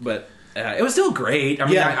now, but it was still great. I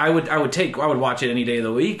mean, Yeah. I would watch it any day of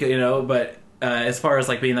the week, you know. But as far as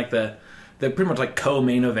like being like the pretty much like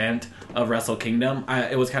co-main event of Wrestle Kingdom,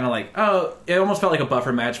 it was kind of like, oh, it almost felt like a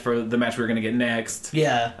buffer match for the match we were going to get next.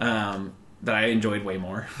 Yeah. That I enjoyed way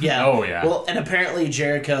more. Yeah. Oh, yeah. Well, and apparently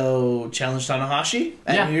Jericho challenged Tanahashi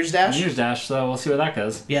at New Year's Dash. New Year's Dash. So we'll see where that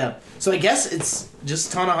goes. Yeah. So I guess it's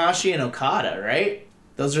just Tanahashi and Okada, right?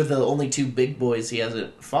 Those are the only two big boys he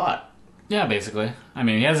hasn't fought. Yeah, basically. I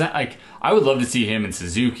mean, he hasn't like. I would love to see him and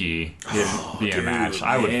Suzuki be in a match.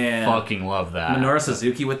 I would fucking love that. Minoru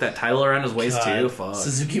Suzuki with that title around his waist God, too. Fuck.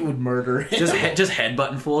 Suzuki would murder him. Just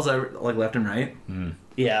headbutting fools like left and right.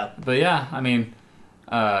 Yeah. But yeah, I mean,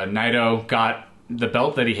 Naito got the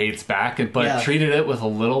belt that he hates back, but treated it with a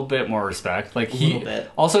little bit more respect. Like little bit.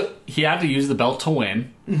 Also, he had to use the belt to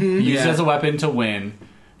win. He used it as a weapon to win,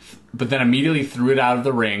 but then immediately threw it out of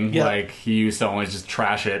the ring. Yep. Like he used to always just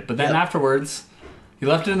trash it. But then Yep. afterwards, he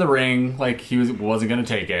left it in the ring like he wasn't going to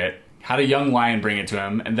take it. Had a young lion bring it to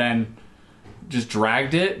him, and then just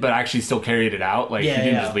dragged it, but actually still carried it out. Like he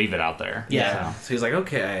didn't just leave it out there. Yeah. So he's like,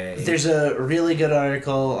 okay. There's a really good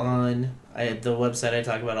article on the website I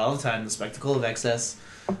talk about all the time, The Spectacle of Excess,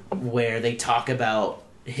 where they talk about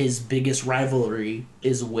his biggest rivalry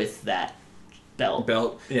is with that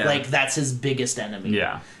belt. Yeah. Like, that's his biggest enemy.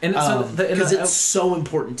 Yeah. And so because it's so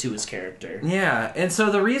important to his character. Yeah, and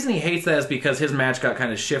so the reason he hates that is because his match got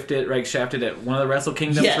kind of shafted at one of the Wrestle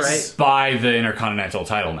Kingdoms, Yes. right? By the Intercontinental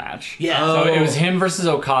title match. Yeah. So it was him versus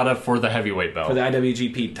Okada for the heavyweight belt. For the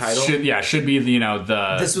IWGP title. Should be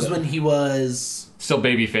the This was when he was... still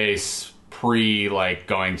babyface pre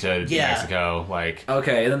going to Mexico. Like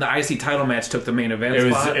Okay, and then the IC title match took the main event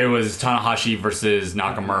it spot. was Tanahashi versus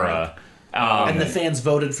Nakamura. and the fans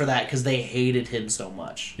voted for that because they hated him so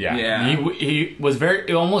much. Yeah. He was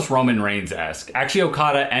very almost Roman Reigns-esque. Actually,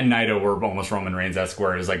 Okada and Naito were almost Roman Reigns-esque,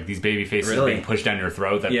 where it was like these baby faces Really? being pushed down your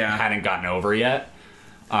throat that Yeah. hadn't gotten over yet.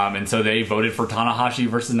 And so they voted for Tanahashi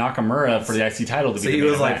versus Nakamura for the IC title to be So the he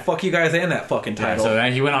main was like, event. fuck you guys and that fucking Yeah, title. so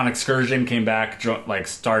then he went on excursion, came back,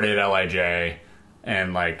 started LIJ,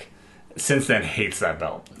 and since then hates that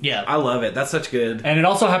belt. Yeah. I love it. That's such good. And it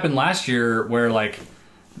also happened last year where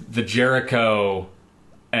the Jericho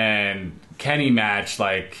and Kenny match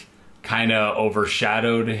kind of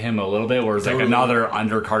overshadowed him a little bit, where it's Totally. another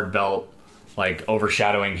undercard belt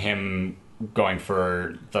overshadowing him going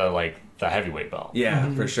for the heavyweight belt.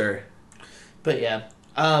 Yeah, for sure. But yeah.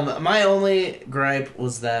 My only gripe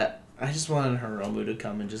was that I just wanted Hiromu to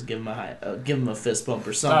come and just give him a fist bump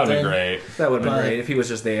or That something. would be great. That would have been But- great if he was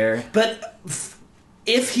just there. But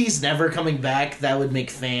if he's never coming back, that would make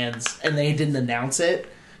fans, and they didn't announce it,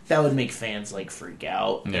 that would make fans freak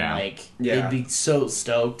out. Yeah. And Yeah. they'd be so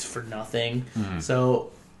stoked for nothing. Mm-hmm.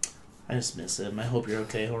 So I just miss him. I hope you're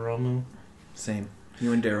okay, Hiromu. Same.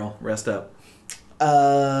 You and Daryl, rest up.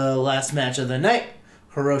 Last match of the night,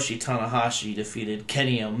 Hiroshi Tanahashi defeated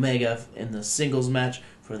Kenny Omega in the singles match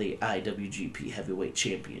for the IWGP Heavyweight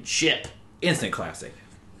Championship. Instant classic.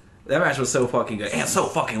 That match was so fucking good and so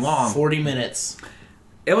fucking long. 40 minutes.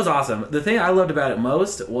 It was awesome. The thing I loved about it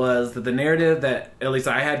most was that the narrative that at least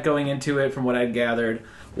I had going into it, from what I'd gathered,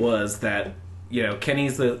 was that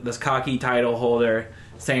Kenny's this cocky title holder,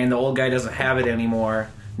 saying the old guy doesn't have it anymore.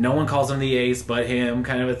 No one calls him the ace but him,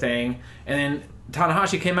 kind of a thing. And then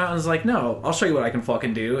Tanahashi came out and was like, "No, I'll show you what I can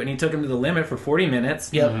fucking do," and he took him to the limit for 40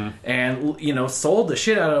 minutes. Yep. And sold the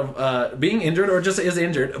shit out of being injured or just is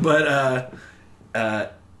injured, but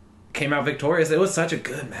came out victorious. It was such a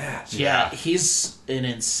good match. Yeah, he's an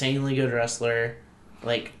insanely good wrestler.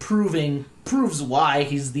 Like proves why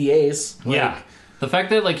he's the ace. Like, Yeah. The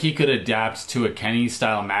fact that like he could adapt to a Kenny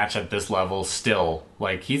style match at this level still,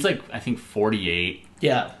 like he's like I think 48.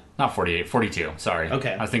 Yeah. Not 48, 42. Sorry.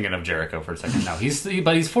 Okay. I was thinking of Jericho for a second. No,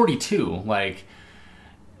 he's 42. Like,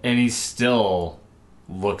 and he still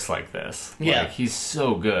looks like this. Yeah. Like, he's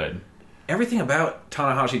so good. Everything about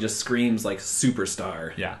Tanahashi just screams like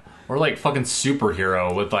superstar. Yeah. Or like fucking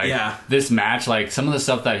superhero with like this match. Like some of the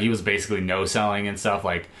stuff that he was basically no selling and stuff.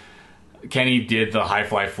 Like Kenny did the high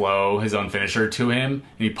fly flow, his own finisher to him, and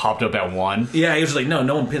he popped up at 1. Yeah, he was just like,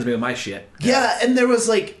 no one pins me with my shit. Yeah, and there was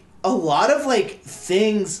like a lot of like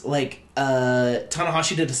things like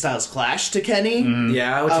Tanahashi did a Styles Clash to Kenny.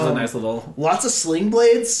 Yeah, which was a nice little. Lots of sling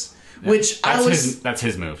blades, which That's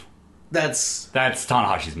his move. That's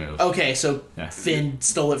Tanahashi's move. okay. So Finn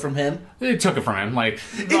stole it from him. They took it from him. Like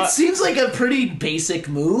It seems like a pretty basic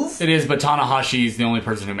move. it is, but Tanahashi's the only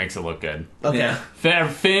person who makes it look good. Okay. Yeah.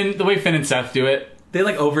 Finn, the way Finn and Seth do it, They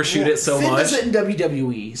like overshoot it so Finn much. does it in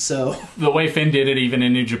WWE, so the way Finn did it, even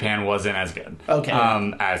in New Japan, wasn't as good. Okay.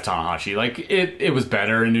 As Tanahashi, like it was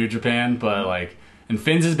better in New Japan, but like, and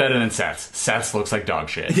Finn's is better than Seth's. Seth's looks like dog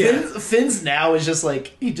shit. Finn's now is just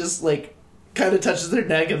like he just like kind of touches their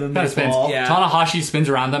neck and then they Spins. fall. Yeah. Tanahashi spins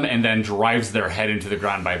around them and then drives their head into the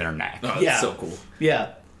ground by their neck. Oh, that's Yeah. so cool. Yeah.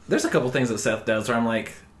 There's a couple things that Seth does where I'm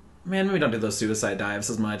like, man, maybe don't do those suicide dives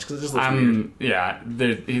as much because it just looks weird. Yeah,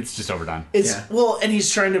 it's just overdone. It's Yeah. well, and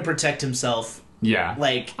he's trying to protect himself. Yeah,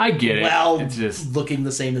 Like I get it. While It's just looking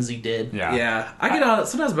the same as he did. yeah. Yeah, I get on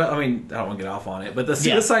sometimes, but I mean, I don't want to get off on it. But the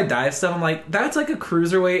suicide dive stuff, I'm like, that's like a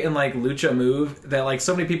cruiserweight and like lucha move that like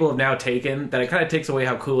so many people have now taken that it kind of takes away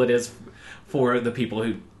how cool it is for the people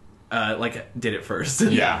who like did it first.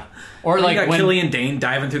 Yeah. Or Like like you got when Killian Dane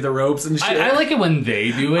diving through the ropes and shit. I like it when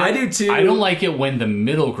they do it. I do too. I don't like it when the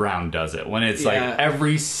middle ground does it. When it's like Yeah.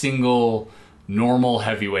 every single normal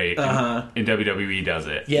heavyweight Uh-huh. in WWE does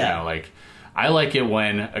it. Yeah. You know, like I like it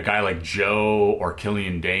when a guy like Joe or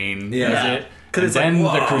Killian Dane Yeah. does it. 'Cause And it's like, then the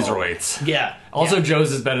whoa. cruiserweights. Yeah. Also, Yeah.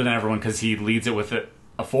 Joe's is better than everyone because he leads it with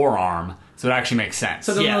a forearm, so it actually makes sense.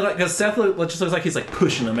 So it doesn't Yeah. look like because Seth just looks like he's like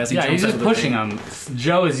pushing him as he yeah, jumps he's just over the pushing thing. him.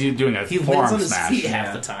 Joe is doing a He lands forearm on his smash. feet half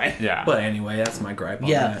Yeah. the time. Yeah, But anyway, that's my gripe on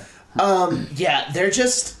Yeah. that. Yeah, they're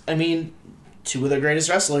just I mean, two of the greatest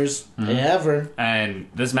wrestlers ever. and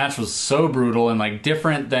this match was so brutal and like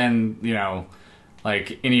different than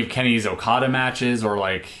like any of Kenny's Okada matches or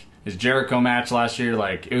like his Jericho match last year.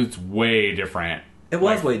 Like it was way different. It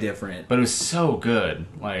was Like, way different. but it was so good.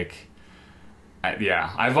 Like,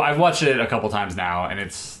 I've watched it a couple times now, and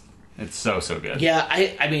it's so good. Yeah,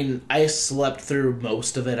 I mean, I slept through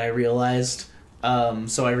most of it, I realized.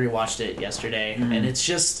 So I rewatched it yesterday, and it's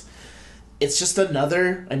just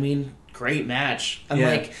another, I mean, great match. And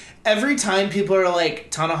like, every time people are like,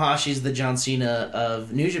 Tanahashi's the John Cena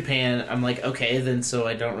of New Japan, I'm like, okay, then so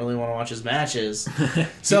I don't really want to watch his matches.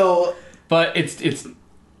 So, But it's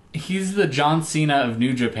he's the John Cena of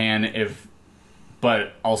New Japan,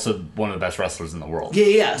 but also one of the best wrestlers in the world.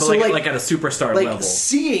 yeah. But So like at a superstar like level.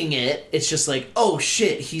 seeing it, it's just like, oh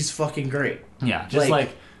shit, he's fucking great. Yeah, just Like-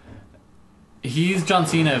 like he's John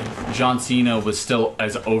Cena. If John Cena was still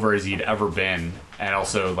as over as he'd ever been, and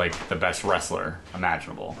also like the best wrestler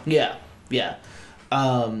imaginable. Yeah.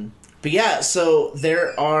 But yeah, so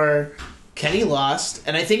there are Kenny lost,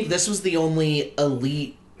 and I think this was the only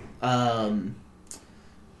elite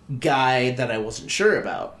guy that I wasn't sure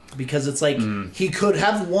about because it's like he could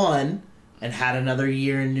have won and had another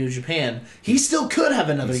year in New Japan. He still could have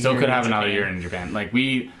another. Still year could in have New another Japan. year in Japan. Like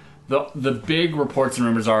the big reports and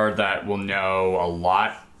rumors are that we'll know a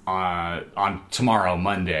lot on tomorrow,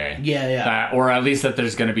 Monday. Yeah. Or at least that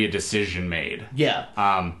there's going to be a decision made. Yeah.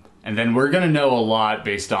 And then we're going to know a lot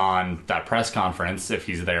based on that press conference if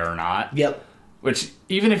he's there or not. Yep. Which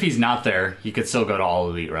even if he's not there, he could still go to All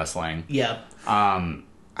Elite Wrestling. Yeah.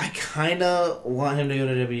 I kind of want him to go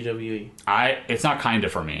to WWE. It's not kinda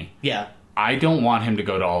for me. Yeah. I don't want him to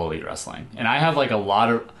go to All Elite Wrestling. And I have like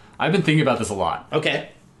I've been thinking about this a lot. Okay.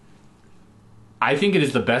 I think it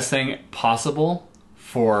is the best thing possible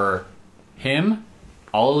for him,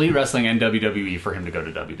 All Elite Wrestling and WWE, for him to go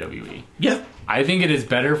to WWE. Yeah. I think it is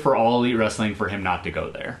better for All Elite Wrestling for him not to go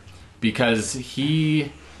there. Because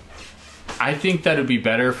I think that it would be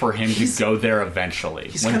better for him to go there eventually.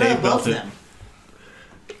 He's kind of above them.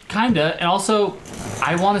 Kinda, and also,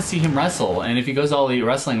 I want to see him wrestle. And if he goes to All Elite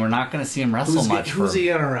Wrestling, we're not going to see him wrestle much. Who's he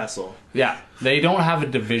gonna wrestle? Yeah, they don't have a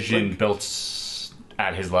division built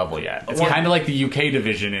at his level yet. It's kind of like the UK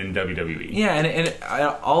division in WWE. Yeah, and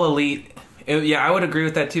All Elite. I would agree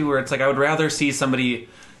with that too. Where it's like I would rather see somebody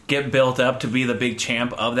get built up to be the big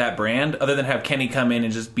champ of that brand, other than have Kenny come in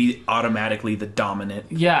and just be automatically the dominant.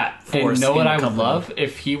 Yeah, force. And know what I would company. love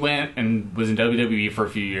if he went and was in WWE for a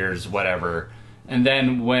few years, whatever. And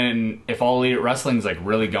then if All Elite Wrestling's like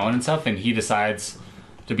really going and stuff, and he decides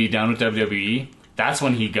to be done with WWE, that's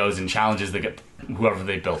when he goes and challenges whoever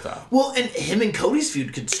they built up. Well, and him and Cody's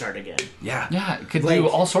feud could start again. Yeah, Could do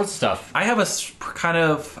all sorts of stuff. I have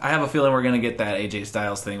a feeling we're gonna get that AJ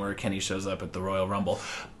Styles thing where Kenny shows up at the Royal Rumble,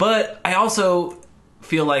 but I also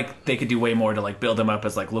feel like they could do way more to like build him up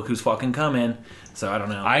as like, look who's fucking coming. So I don't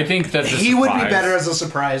know. I think that He would be better as a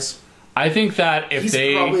surprise. I think that if He's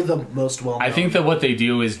they, probably the most well-known. I think that what they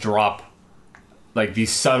do is drop like the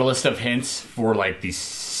subtlest of hints for like these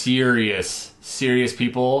serious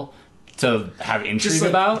people to have intrigue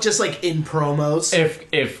about. Just like in promos.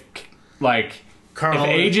 If Carl, if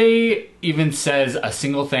AJ even says a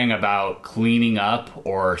single thing about cleaning up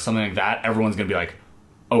or something like that, everyone's gonna be like,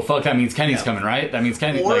 "Oh fuck, that means Kenny's coming, right? That means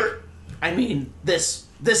Kenny." or I mean, this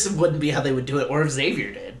wouldn't be how they would do it, or if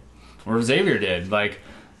Xavier did. Or Xavier did.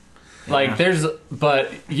 There's,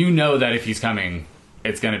 but you know that if he's coming,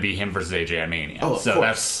 it's gonna be him versus AJ at Mania. Oh, of so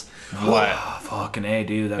course. that's what. Oh, fucking A,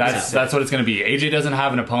 dude. That's what it's gonna be. AJ doesn't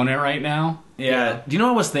have an opponent right now. Yeah. Do you know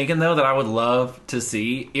what I was thinking though that I would love to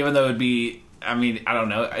see, even though it'd be, I mean, I don't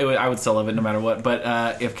know, I would still love it no matter what.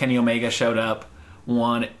 But if Kenny Omega showed up,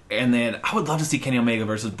 and then I would love to see Kenny Omega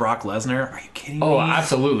versus Brock Lesnar. Are you kidding me? Oh,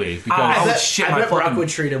 absolutely. Because I would bet, shit I my bet Brock fucking- would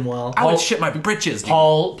treat him well. I would shit my britches, dude.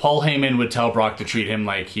 Paul Heyman would tell Brock to treat him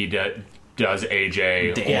like he does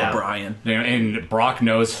AJ Daniel Bryan. and Brock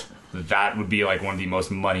knows that would be like one of the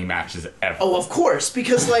most money matches ever. Oh, of course,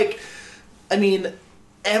 because I mean,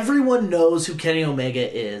 everyone knows who Kenny Omega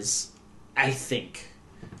is. I think.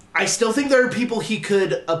 I still think there are people he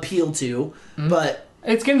could appeal to, but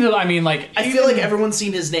It's going to, I mean, like... I feel like everyone's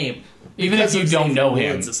seen his name. Even if because you of don't Xavier know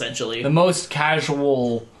him, Woods, essentially. the most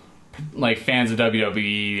casual, like, fans of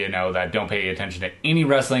WWE, that don't pay attention to any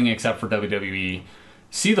wrestling except for WWE,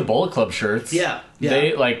 see the Bullet Club shirts. Yeah.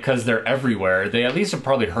 They, because they're everywhere, they at least have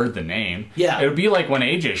probably heard the name. Yeah. It would be like when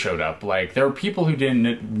AJ showed up. Like, there were people who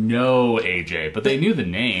didn't know AJ, but they knew the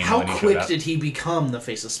name How when he showed quick up. did he become the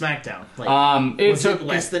face of SmackDown? Was it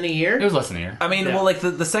less than a year? It was less than a year. I mean, Yeah. well, like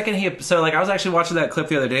the second I was actually watching that clip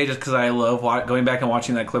the other day just because I love going back and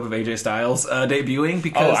watching that clip of AJ Styles debuting.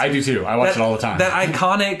 Because I do too. I watch it all the time. That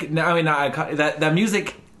iconic, I mean, not iconic, that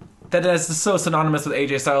music that is so synonymous with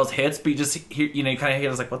AJ Styles hits, but you just hear, you kind of hear,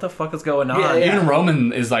 it's like, what the fuck is going on? Yeah. Even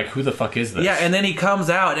Roman is like, who the fuck is this? Yeah, and then he comes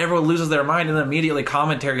out and everyone loses their mind, and then immediately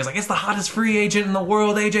commentary is like, it's the hottest free agent in the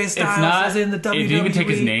world, AJ Styles It's not. is in the WWE. It didn't even take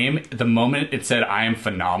his name. The moment it said "I am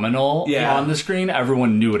phenomenal" Yeah. on the screen,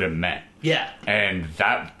 everyone knew what it meant, Yeah. and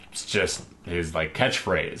that's just his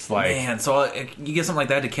catchphrase. Like, Man, so you get something like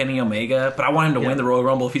that to Kenny Omega, but I want him to win the Royal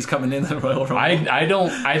Rumble if he's coming in the Royal Rumble. I don't.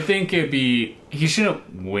 I think he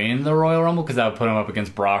shouldn't win the Royal Rumble because that would put him up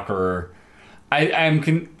against Brock or. I'm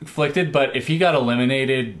conflicted, but if he got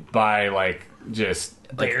eliminated by just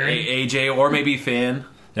like Barry? AJ or maybe Finn.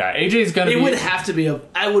 yeah, AJ's gonna. It would have to be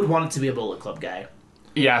I would want it to be a Bullet Club guy.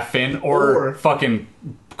 Yeah, Finn or fucking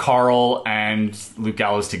Carl and Luke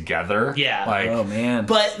Gallows together. Yeah. Oh man.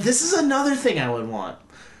 But this is another thing I would want.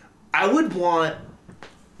 I would want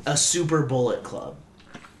a Super Bullet Club.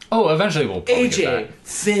 Oh, eventually we'll probably get AJ, that.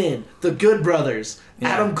 Finn, the Good Brothers,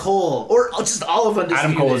 Adam Cole, or just all of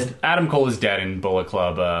Undisputed. Adam Cole is dead in Bullet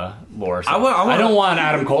Club lore. So I don't want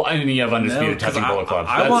Adam Cole any of Undisputed 'cause touching Bullet Club.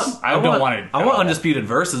 I don't want it. I want Undisputed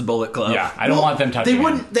versus Bullet Club. Yeah, I don't want them touching. They him.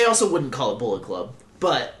 wouldn't. They also wouldn't call it Bullet Club.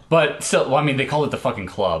 But still, well, I mean, they call it the fucking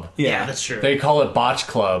club. yeah, that's true. They call it Botch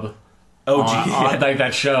Club. OG. on like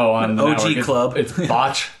that show on the OG network. Club. It's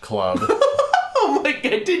Botch Club. Oh my god,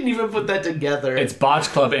 I didn't even put that together. It's Botch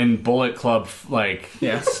Club and Bullet Club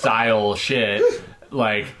style shit.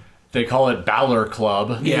 Like they call it Balor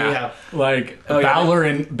Club. Yeah. Like Oh,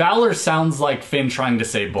 yeah. Balor sounds like Finn trying to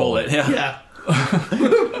say bullet. Yeah.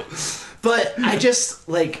 Yeah. But I just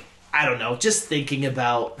I don't know, just thinking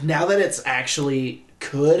about now that it's actually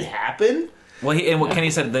could happen. Well, and what Kenny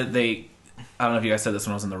said that they. I don't know if you guys said this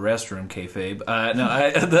when I was in the restroom, kayfabe.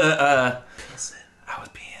 I was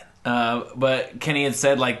peeing. But Kenny had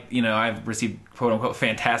said I've received quote unquote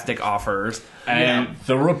fantastic offers, And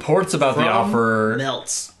the reports about the offer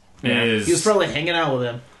Melts. is He was probably hanging out with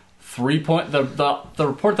him. the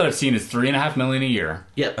report that I've seen is $3.5 million a year.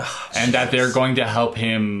 Yep. And that they're going to help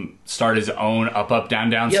him start his own up,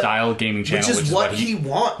 down style gaming channel, which is what he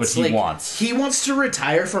wants. What he wants. He wants to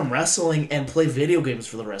retire from wrestling and play video games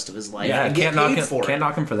for the rest of his life. Yeah, and get paid for it. Can't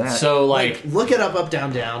knock him for that. So look at up,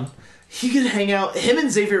 down. He could hang out. Him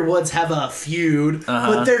and Xavier Woods have a feud,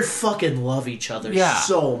 but they fucking love each other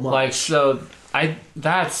so much.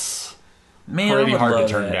 That's man, pretty hard to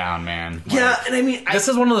turn that. down, man. Yeah, and I mean, this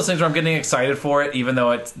is one of those things where I'm getting excited for it, even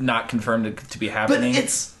though it's not confirmed to be happening. but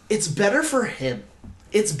it's better for him.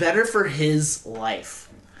 It's better for his life.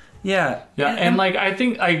 Yeah, and I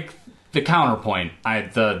think the counterpoint,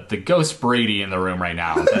 the Ghost Brady in the room right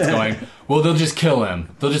now that's going, well, they'll just kill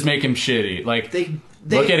him. They'll just make him shitty.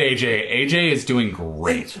 Look at AJ. AJ is doing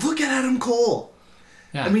great. Look at Adam Cole.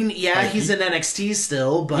 Yeah. I mean, he's in NXT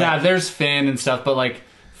still, but yeah, there's Finn and stuff, but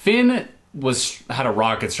Finn had a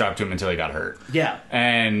rocket strapped to him until he got hurt. Yeah,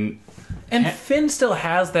 and Finn still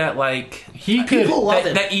has that he could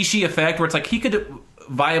that Ishii effect where it's he could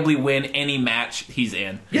viably win any match he's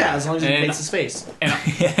in. Yeah, as long as he makes his face.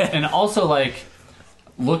 And also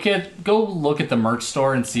go look at the merch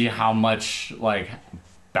store and see how much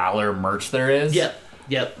Balor merch there is.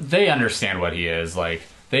 Yep. They understand what he is.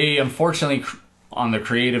 They unfortunately on the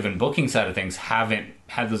creative and booking side of things haven't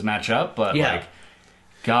had those match up, but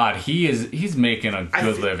God, he's making a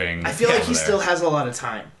good living. I feel like he still has a lot of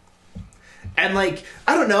time. And I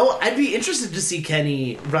don't know, I'd be interested to see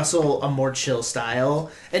Kenny wrestle a more chill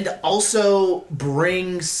style and also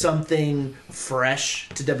bring something fresh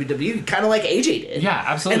to WWE, kind of like AJ did. Yeah,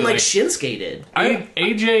 absolutely. And Shinsuke did.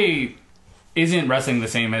 AJ isn't wrestling the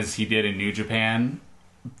same as he did in New Japan,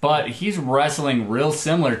 but he's wrestling real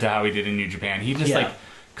similar to how he did in New Japan. He just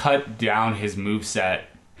cut down his moveset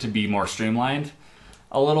to be more streamlined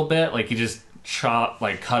a little bit. He just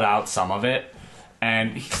cut out some of it.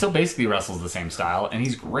 And he still basically wrestles the same style, and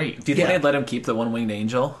he's great. Do you think they'd let him keep the one-winged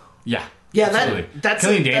angel? Yeah. Yeah, absolutely. that's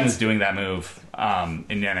Killian Dane was doing that move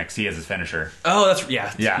in NXT as his finisher. Oh, that's he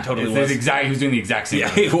totally was. He was doing the exact same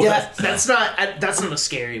move. He was. Yeah, that's not a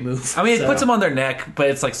scary move. I mean, it puts him on their neck,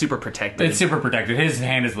 but it's super protected. It's super protected. His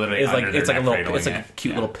hand is literally it's under it's their like neck a little, it's like a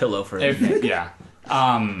cute little pillow for him.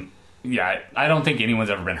 Yeah, I don't think anyone's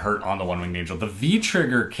ever been hurt on the one-winged angel. The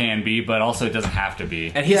V-trigger can be, but also it doesn't have to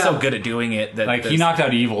be. And he's so good at doing it that he knocked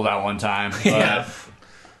out Evil that one time. But yeah.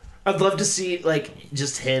 I'd love to see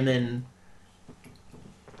just him and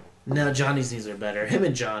no, Johnny's knees are better. Him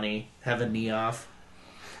and Johnny have a knee off.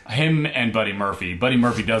 Him and Buddy Murphy. Buddy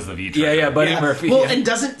Murphy does the V-trigger. Yeah, Buddy Murphy. Well, and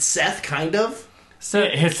doesn't Seth kind of?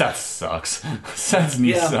 Seth sucks. Seth's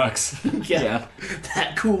knee sucks. Yeah.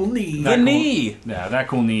 That cool knee. That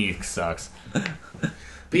cool knee sucks.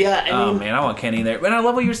 But yeah, I mean... man, I want Kenny there. And I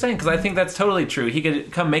love what you're saying, because I think that's totally true. He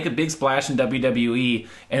could come make a big splash in WWE,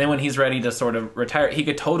 and then when he's ready to sort of retire, he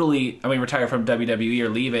could totally... retire from WWE or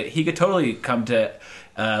leave it. He could totally come to,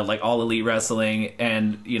 All Elite Wrestling,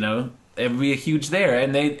 and, it'd be a huge there.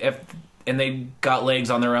 And they got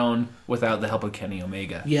legs on their own without the help of Kenny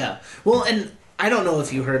Omega. Yeah. Well, and... I don't know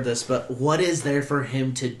if you heard this, but what is there for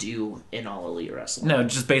him to do in All Elite Wrestling? No,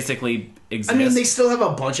 just basically exist. I mean, they still have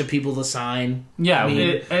a bunch of people to sign. Yeah, I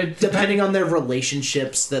mean, depending on their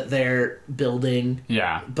relationships that they're building.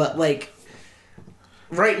 Yeah. But,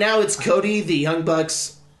 right now it's Cody, the Young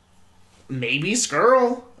Bucks, maybe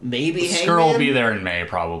Skrull, maybe Hangman. Skrull will be there in May,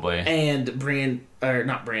 probably. And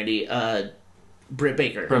not Brandy, Britt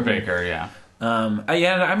Baker. Britt Baker, yeah.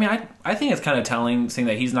 I think it's kind of telling, seeing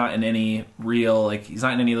that he's not in any real, he's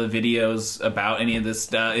not in any of the videos about any of this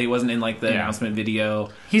stuff. He wasn't in, the announcement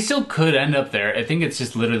video. He still could end up there. I think it's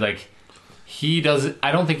just literally, he doesn't...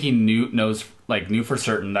 I don't think he knew for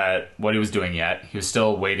certain that what he was doing yet. He was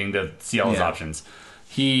still waiting to see all his options.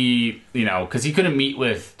 He, because he couldn't meet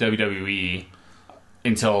with WWE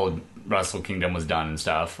until Wrestle Kingdom was done and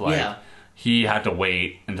stuff. He had to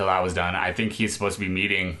wait until that was done. I think he's supposed to be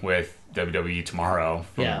meeting with WWE tomorrow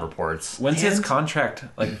from reports. When's his contract?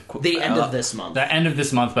 The end of this month. The end of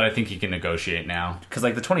this month, but I think he can negotiate now. Because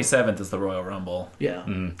the 27th is the Royal Rumble. Yeah.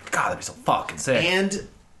 Mm. God, that'd be so fucking sick. And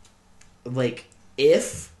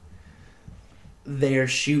if they're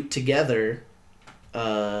shoot together,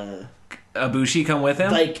 Ibushi come with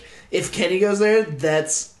him. If Kenny goes there,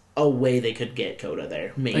 that's a way they could get Coda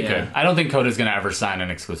there. Maybe. They could. I don't think Coda's going to ever sign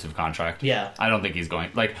an exclusive contract. Yeah. I don't think he's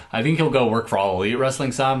going. I think he'll go work for All Elite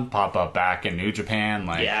Wrestling some, pop up back in New Japan.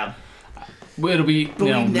 Yeah. It'll be, but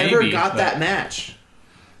we never got that match.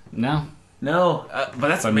 No. No, but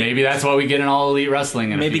that's But maybe that's what we get in All Elite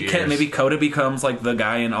Wrestling in a few years. Maybe Coda becomes like the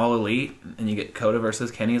guy in All Elite, and you get Coda versus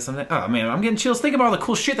Kenny or something. Oh man, I'm getting chills thinking about all the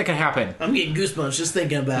cool shit that could happen. I'm getting goosebumps just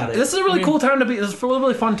thinking about it. This is a really cool time to be. This is a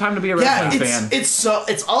really fun time to be a wrestling fan. It's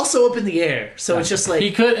also up in the air. So it's just like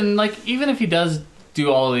he could, and like even if he does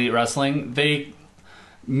do All Elite Wrestling,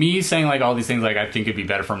 me saying like all these things, like I think it'd be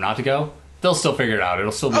better for him not to go. They'll still figure it out.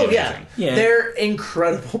 It'll still be amazing. Yeah. They're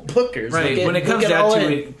incredible bookers. Right. When it comes down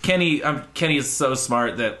to it, Kenny is so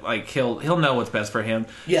smart that like he'll know what's best for him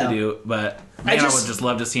to do. But man, I would just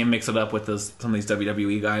love to see him mix it up with some of these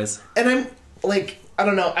WWE guys. And I'm like, I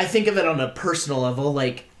don't know. I think of it on a personal level.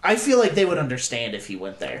 Like, I feel like they would understand if he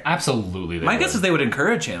went there. Absolutely. My guess is they would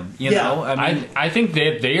encourage him. You know, I mean, I think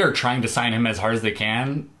they are trying to sign him as hard as they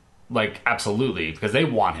can. Like, absolutely, because they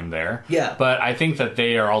want him there. Yeah. But I think that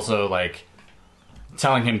they are also like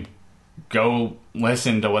telling him, go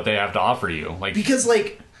listen to what they have to offer you. Like, because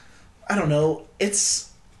like, I don't know.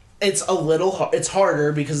 It's a little it's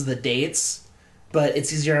harder because of the dates, but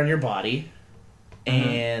it's easier on your body,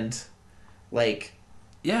 and like,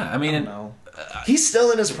 yeah. I mean, I don't know. He's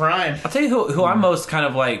still in his prime. I'll tell you who I'm most kind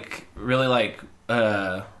of like really like.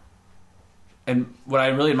 And what I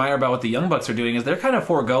really admire about what the Young Bucks are doing is they're kind of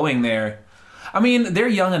foregoing their... I mean, they're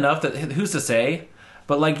young enough that who's to say?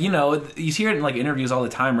 But, like, you know, you hear it in, like, interviews all the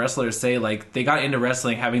time. Wrestlers say, like, they got into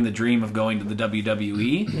wrestling having the dream of going to the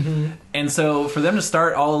WWE. Mm-hmm. And so for them to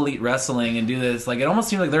start All Elite Wrestling and do this, like, it almost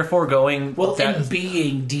seems like they're foregoing... Well, and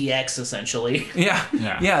being DX, essentially. Yeah.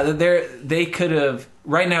 They could have...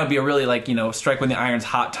 Right now would be a really, like, you know, strike when the iron's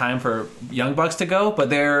hot time for Young Bucks to go.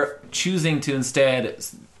 But they're choosing to instead...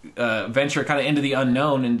 venture kind of into the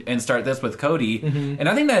unknown and start this with Cody, and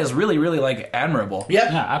I think that is really, really like admirable. Yeah,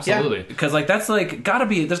 absolutely. Because like that's like there's gotta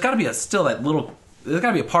be there's gotta be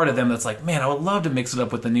a part of them that's like, man, I would love to mix it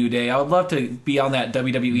up with the New Day. I would love to be on that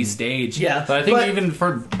WWE stage. Yeah, but I think even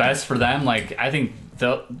for best for them, like I think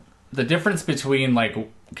the difference between like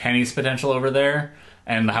Kenny's potential over there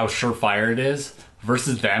and how surefire it is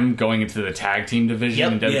versus them going into the tag team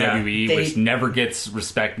division in WWE, which never gets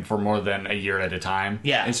respect for more than a year at a time.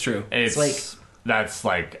 Yeah, it's true. It's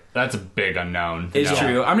like that's a big unknown. It's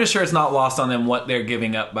true. I'm just sure it's not lost on them what they're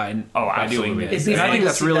giving up by doing this. And I think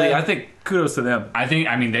that's really. I think kudos to them. I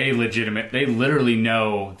mean they literally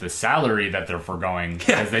know the salary that they're foregoing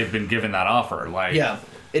because they've been given that offer. Like, yeah,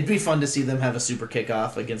 it'd be fun to see them have a super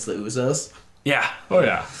kickoff against the Usos. Yeah. Oh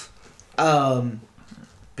yeah.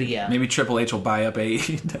 But yeah, maybe Triple H will buy up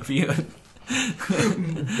AEW.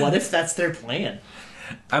 What if that's their plan?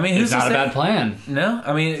 I mean, it's not a bad plan. No,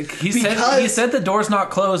 I mean, he said the door's not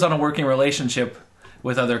closed on a working relationship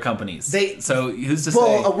with other companies. So who's to say?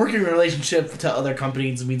 Well, a working relationship to other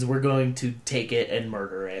companies means we're going to take it and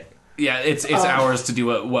murder it. Yeah, it's ours to do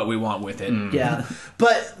what we want with it. Yeah,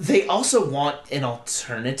 but they also want an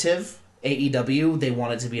alternative. AEW, they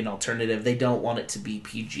want it to be an alternative. They don't want it to be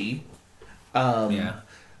PG.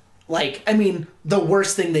 Like, I mean, the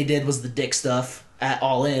worst thing they did was the dick stuff at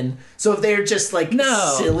All In. So if they're just like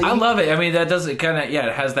silly, I love it. I mean, that does it kind of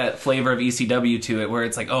it has that flavor of ECW to it, where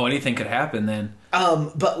it's like, oh, anything could happen then.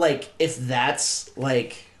 But like if that's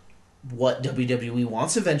like what WWE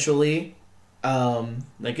wants eventually,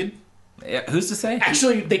 they could. Yeah, who's to say?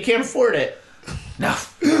 Actually, they can't afford it. No,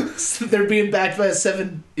 they're being backed by a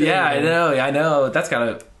 $7 billion. Yeah, I know. That's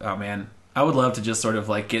gotta. Oh man, I would love to just sort of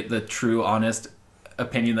like get the true, honest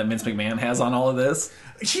opinion that Vince McMahon has on all of this.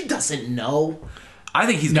 He doesn't know. I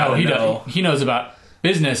think he's gotta know. He knows about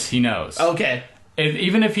business. He knows. Okay.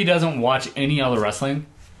 Even if he doesn't watch any other wrestling,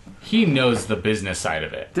 he knows the business side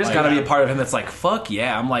of it. There's got to be a part of him that's like, fuck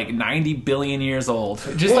yeah, I'm like 90 billion years old.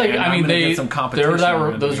 Just like, I mean, there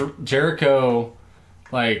were those Jericho,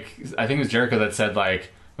 like, I think it was Jericho that said,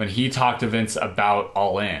 like, when he talked to Vince about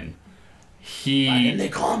All In, why didn't they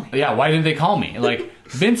call me? Yeah, why didn't they call me? Like,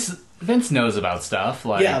 Vince knows about stuff.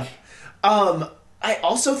 Like, yeah. I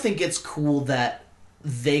also think it's cool that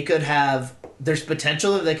they could have, there's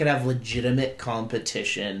potential that they could have legitimate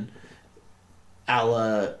competition a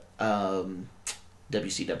la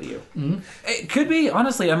WCW. Mm-hmm. It could be,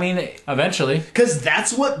 honestly. I mean, eventually, because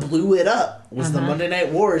that's what blew it up was the Monday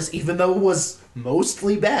Night Wars, even though it was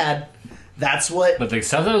mostly bad. That's what. But the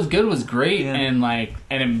stuff that was good was great, and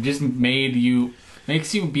it just makes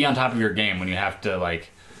you be on top of your game when you have to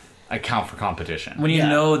like account for competition. When you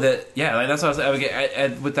know that, like that's what I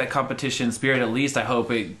was with that competition spirit. At least I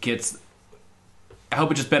hope it just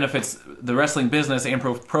benefits the wrestling business and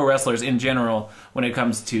pro wrestlers in general when it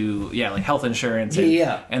comes to like health insurance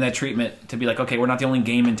and that treatment to be like, okay, we're not the only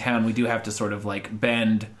game in town. We do have to sort of like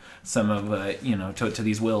bend some of to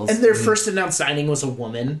these wills. And their first announced signing was a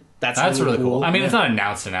woman. That's really cool. I mean, it's not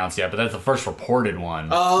announced yet, but that's the first reported one.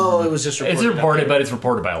 Oh, it was just reported. It's reported, but it's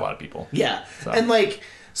reported by a lot of people. Yeah. So. And they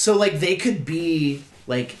could be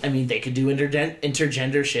they could do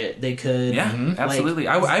intergender shit. They could. Yeah, absolutely.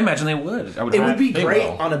 I imagine they would. It would be great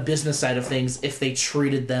on a business side of things if they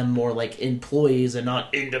treated them more like employees and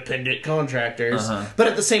not independent contractors. But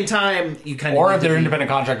at the same time, you kind of... Or if they're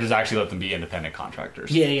independent contractors, actually let them be independent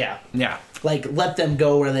contractors. Yeah. Like, let them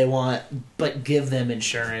go where they want, but give them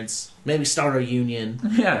insurance. Maybe start a union.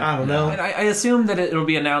 Yeah. I don't know. And I assume that it'll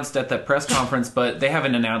be announced at the press conference, but they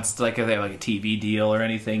haven't announced if they have a TV deal or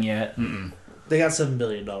anything yet. Mm-mm. They got $7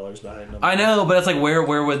 billion behind them. I know, but it's like where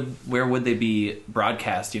would they be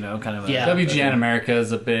broadcast? Kind of. WGN America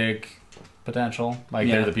is a big potential.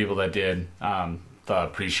 They're the people that did the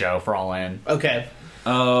pre-show for All In. Okay.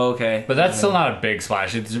 Oh, okay. But that's still not a big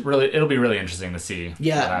splash. It'll be really interesting to see.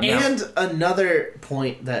 Yeah, and another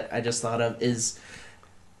point that I just thought of is,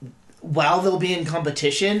 while they'll be in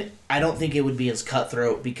competition, I don't think it would be as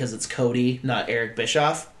cutthroat because it's Cody, not Eric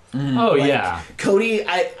Bischoff. Oh, yeah. Cody,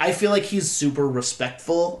 I feel like he's super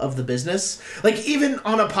respectful of the business. Even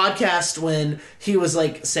on a podcast when he was,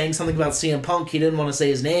 saying something about CM Punk, he didn't want to say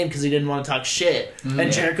his name because he didn't want to talk shit.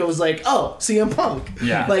 And Jericho was like, oh, CM Punk.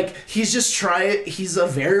 Yeah. He's just he's a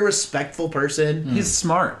very respectful person. He's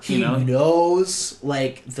smart, He knows,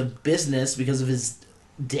 the business because of his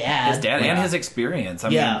dad. His dad and his experience. I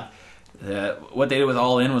mean, what they did with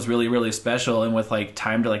All In was really, really special, and with,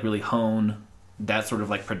 time to, really hone that sort of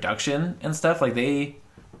production and stuff, they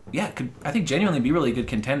could, I think, genuinely be really good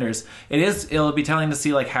contenders. It'll be telling to see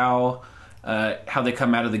how they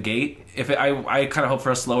come out of the gate. I kind of hope for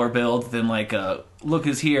a slower build than look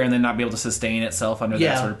who's here and then not be able to sustain itself under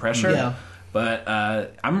that sort of pressure. Yeah. But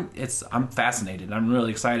I'm fascinated. I'm really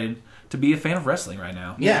excited to be a fan of wrestling right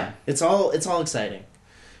now. Yeah, it's all exciting.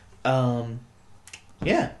 And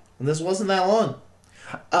this wasn't that long.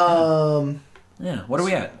 Yeah, what are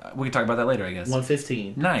we at? We can talk about that later, I guess.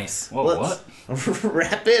 1:15. Nice. Whoa, Let's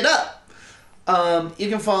wrap it up. You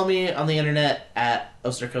can follow me on the internet at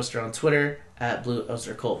Ostercoaster on Twitter, at Blue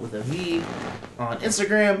Oster Cult with a V on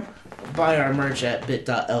Instagram. Buy our merch at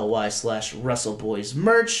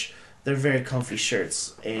bit.ly/WrestleBoysMerch. They're very comfy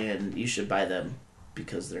shirts, and you should buy them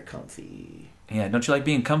because they're comfy. Yeah, don't you like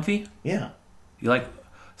being comfy? Yeah. You like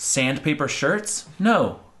sandpaper shirts?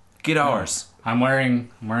 No. Get ours. I'm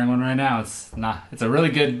wearing one right now. It's a really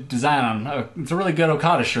good design it's a really good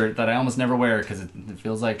Okada shirt that I almost never wear because it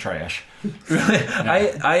feels like trash. Really?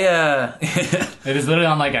 Yeah. It is literally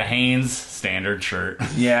on a Hanes standard shirt.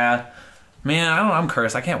 Yeah. Man, I'm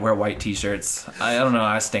cursed. I can't wear white t-shirts. I don't know.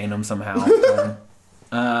 I stain them somehow.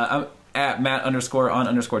 I'm at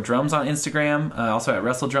Matt_on_drums on Instagram. Also at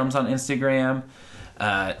WrestleDrums on Instagram.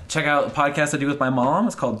 Check out the podcast I do with my mom.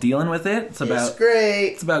 It's called Dealing With It. It's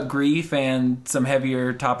great. It's about grief and some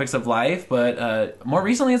heavier topics of life, but more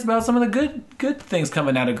recently it's about some of the good things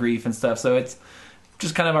coming out of grief and stuff. So it's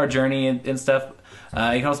just kind of our journey and stuff. You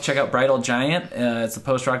can also check out Bridal Giant. It's a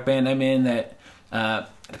post-rock band I'm in that,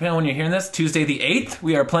 depending on when you're hearing this, Tuesday the 8th,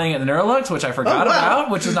 we are playing at the Neurolux, which I forgot about,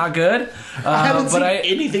 which is not good. I haven't seen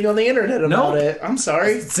anything on the internet about it. I'm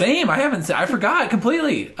sorry. Same. I forgot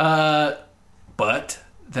completely. But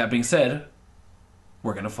that being said,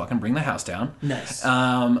 we're gonna fucking bring the house down. Nice.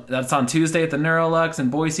 That's on Tuesday at the Neurolux in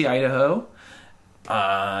Boise, Idaho.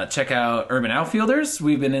 Check out Urban Outfielders.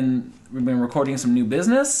 We've been recording some new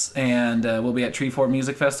business, and we'll be at Treefort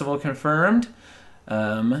Music Festival confirmed.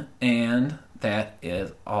 And that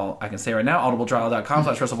is all I can say right now.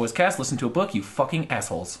 audibletrial.com/WrestleBoysCast. Listen to a book, you fucking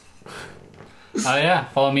assholes.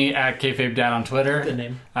 Follow me at KayfabeDad on Twitter. Good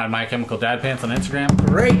name. At My Chemical Dad Pants on Instagram.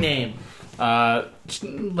 Great name. Go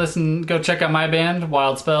check out my band,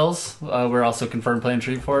 Wild Spells. We're also confirmed playing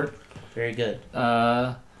Treefort. Very good.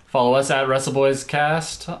 Follow us at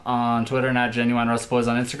WrestleBoysCast on Twitter and at Genuine WrestleBoys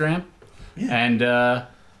on Instagram. Yeah. And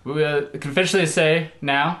we can officially say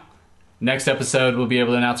now, next episode we'll be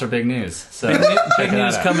able to announce our big news. So big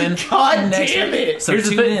news coming. God damn it! So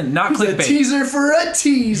tune in, not clickbait. A teaser for a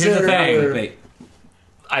teaser. Here's the thing. Clickbait.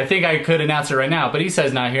 I think I could announce it right now, but he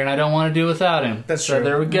says not here, and I don't want to do without him. That's so true.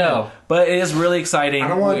 There we go. But it is really exciting. I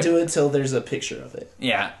don't want to do it till there's a picture of it.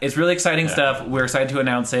 Yeah, it's really exciting stuff. We're excited to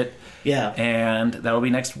announce it. Yeah. And that'll be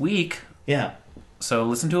next week. Yeah. So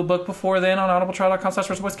listen to a book before then on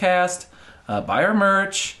audibletrial.com/WrestleBoysCast. Buy our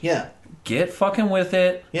merch. Yeah. Get fucking with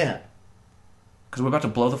it. Yeah. Because we're about to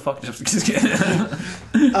blow the fuck... Just kidding.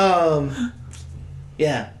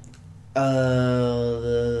 Yeah.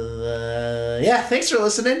 Thanks for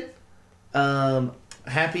listening.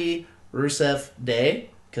 Happy Rusev Day.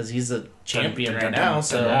 because he's a champion Dun, right dun, dun, now. dun,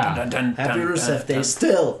 So happy Rusev Day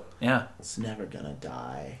still. Yeah, It's never gonna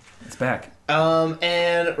die. it's back.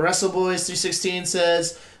 And WrestleBoys 316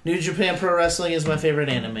 says New Japan Pro Wrestling is my favorite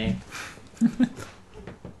anime.